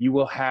 You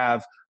will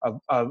have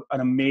an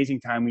amazing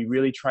time. We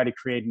really try to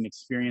create an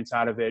experience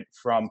out of it,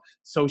 from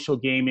social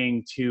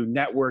gaming to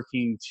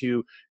networking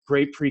to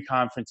great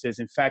pre-conferences.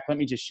 In fact, let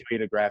me just show you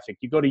the graphic.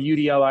 You go to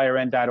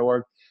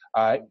udlirn.org,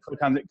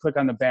 click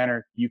on the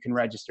banner, you can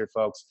register,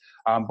 folks.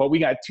 But we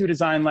got 2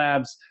 design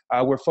labs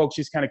where folks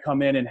just kind of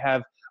come in and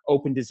have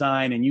open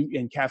design,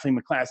 and Kathleen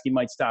McClaskey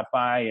might stop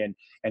by,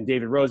 and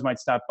David Rose might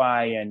stop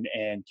by, and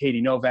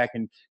Katie Novak,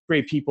 and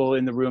great people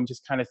in the room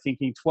just kind of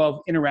thinking.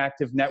 12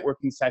 interactive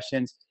networking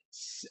sessions,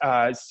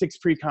 6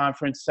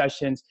 pre-conference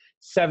sessions,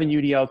 7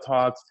 UDL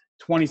talks,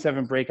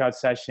 27 breakout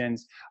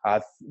sessions.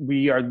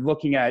 We are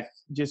looking at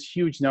just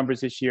huge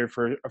numbers this year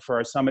for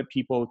our summit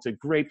people. It's a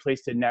great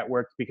place to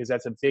network, because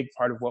that's a big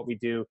part of what we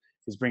do,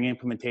 is bring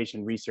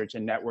implementation, research,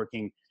 and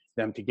networking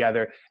them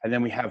together. And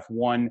then we have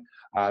one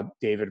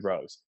David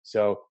Rose.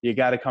 So you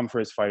got to come for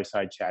his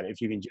fireside chat.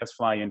 If you can just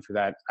fly in for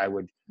that, I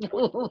would do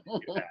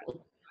that.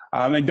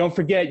 And don't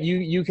forget,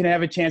 you can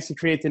have a chance to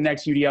create the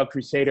next UDL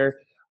Crusader.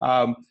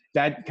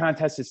 That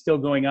contest is still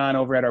going on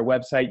over at our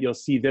website. You'll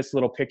see this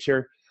little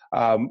picture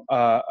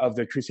of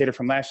the Crusader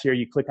from last year.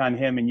 You click on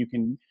him and you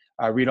can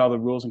read all the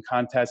rules and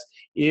contests.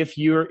 If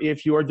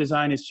your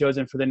design is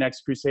chosen for the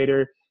next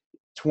Crusader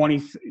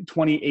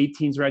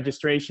 2018's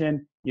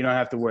registration, you don't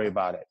have to worry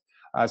about it.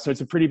 So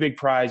it's a pretty big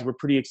prize. We're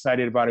pretty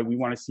excited about it. We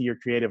want to see your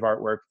creative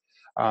artwork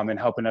and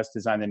helping us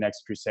design the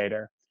next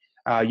Crusader.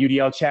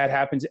 UDL Chat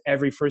happens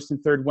every first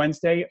and third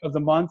Wednesday of the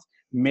month.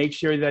 Make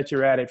sure that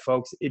you're at it,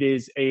 folks. It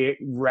is a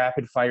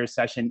rapid fire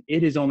session.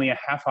 It is only a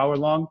half hour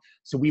long,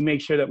 so we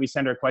make sure that we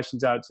send our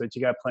questions out so that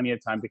you got plenty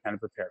of time to kind of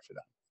prepare for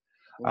them.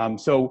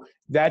 So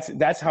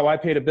that's how I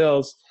pay the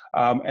bills,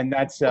 and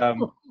that's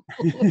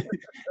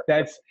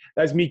that's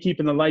me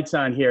keeping the lights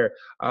on here.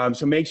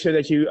 So make sure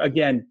that you,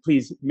 again,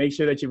 please make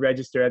sure that you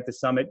register at the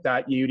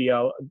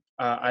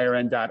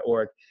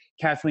summit.udlirn.org.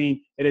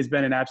 Kathleen, it has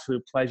been an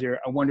absolute pleasure.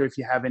 I wonder if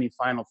you have any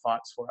final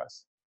thoughts for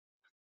us.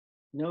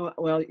 No,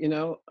 well,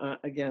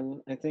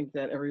 again, I think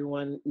that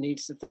everyone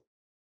needs to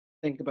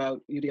think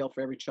about UDL for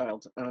every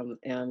child,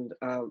 and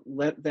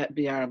let that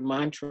be our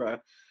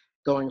mantra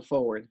going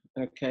forward,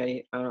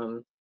 okay?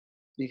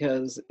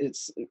 Because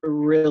it's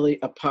really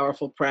a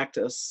powerful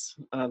practice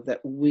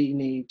that we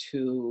need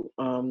to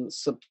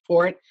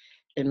support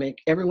and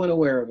make everyone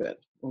aware of it,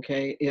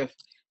 okay? If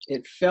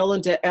it fell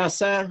into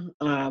ESSA,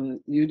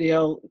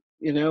 UDL,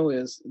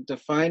 is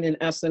defined in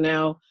ESSA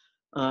now.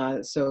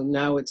 So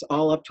now it's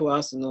all up to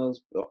us and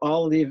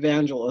all of the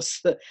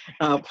evangelists,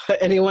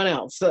 anyone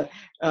else.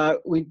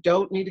 We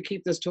don't need to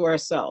keep this to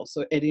ourselves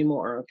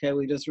anymore, okay?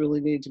 We just really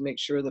need to make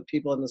sure that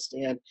people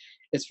understand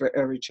it's for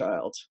every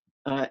child.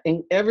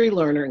 And every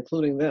learner,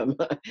 including them.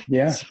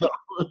 Yeah,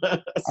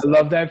 I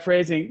love that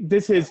phrasing.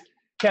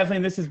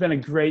 Kathleen, this has been a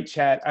great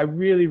chat. I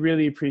really,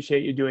 really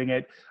appreciate you doing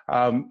it.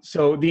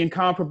 So the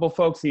incomparable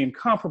folks, the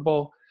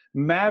incomparable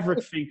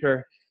maverick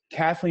thinker,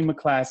 Kathleen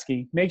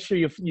McClaskey. Make sure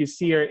you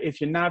see her. If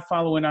you're not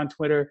following on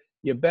Twitter,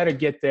 you better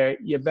get there.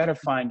 You better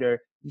find her.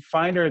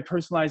 Find her at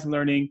Personalized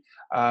Learning.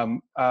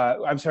 I'm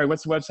sorry,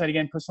 what's the website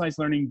again?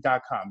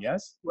 Personalizedlearning.com,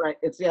 yes? Right.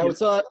 It's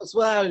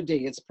without a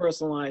D. It's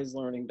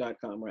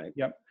personalizedlearning.com, right?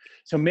 Yep.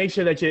 So make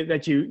sure that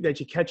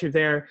you catch her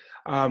there.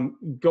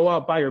 Go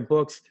out, buy her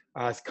books.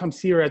 Come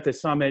see her at the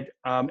summit,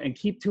 and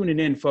keep tuning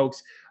in,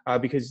 folks,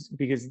 because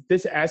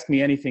this Ask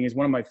Me Anything is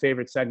one of my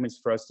favorite segments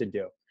for us to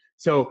do.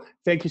 So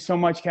thank you so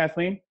much,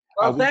 Kathleen.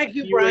 Well, thank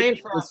you, Bryan.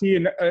 We'll see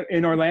you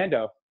in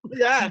Orlando.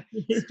 Yeah,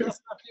 it's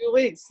just a few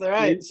weeks. All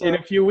right. In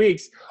a few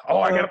weeks. Oh,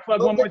 I gotta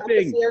plug one more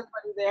thing. See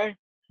everybody there.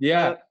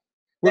 Yeah,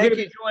 we're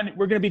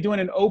gonna be doing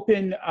an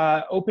open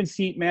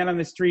seat, man on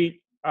the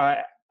street,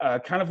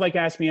 kind of like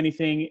Ask Me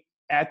Anything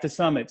at the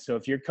summit. So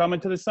if you're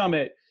coming to the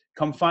summit,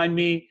 come find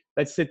me.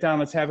 Let's sit down.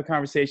 Let's have a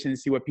conversation and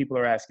see what people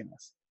are asking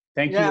us.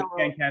 Thank you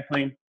again,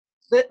 Kathleen.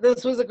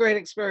 This was a great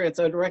experience.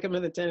 I would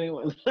recommend it to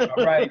anyone.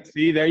 All right.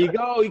 See, there you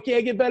go. You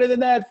can't get better than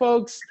that,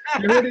 folks.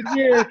 You heard it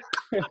here.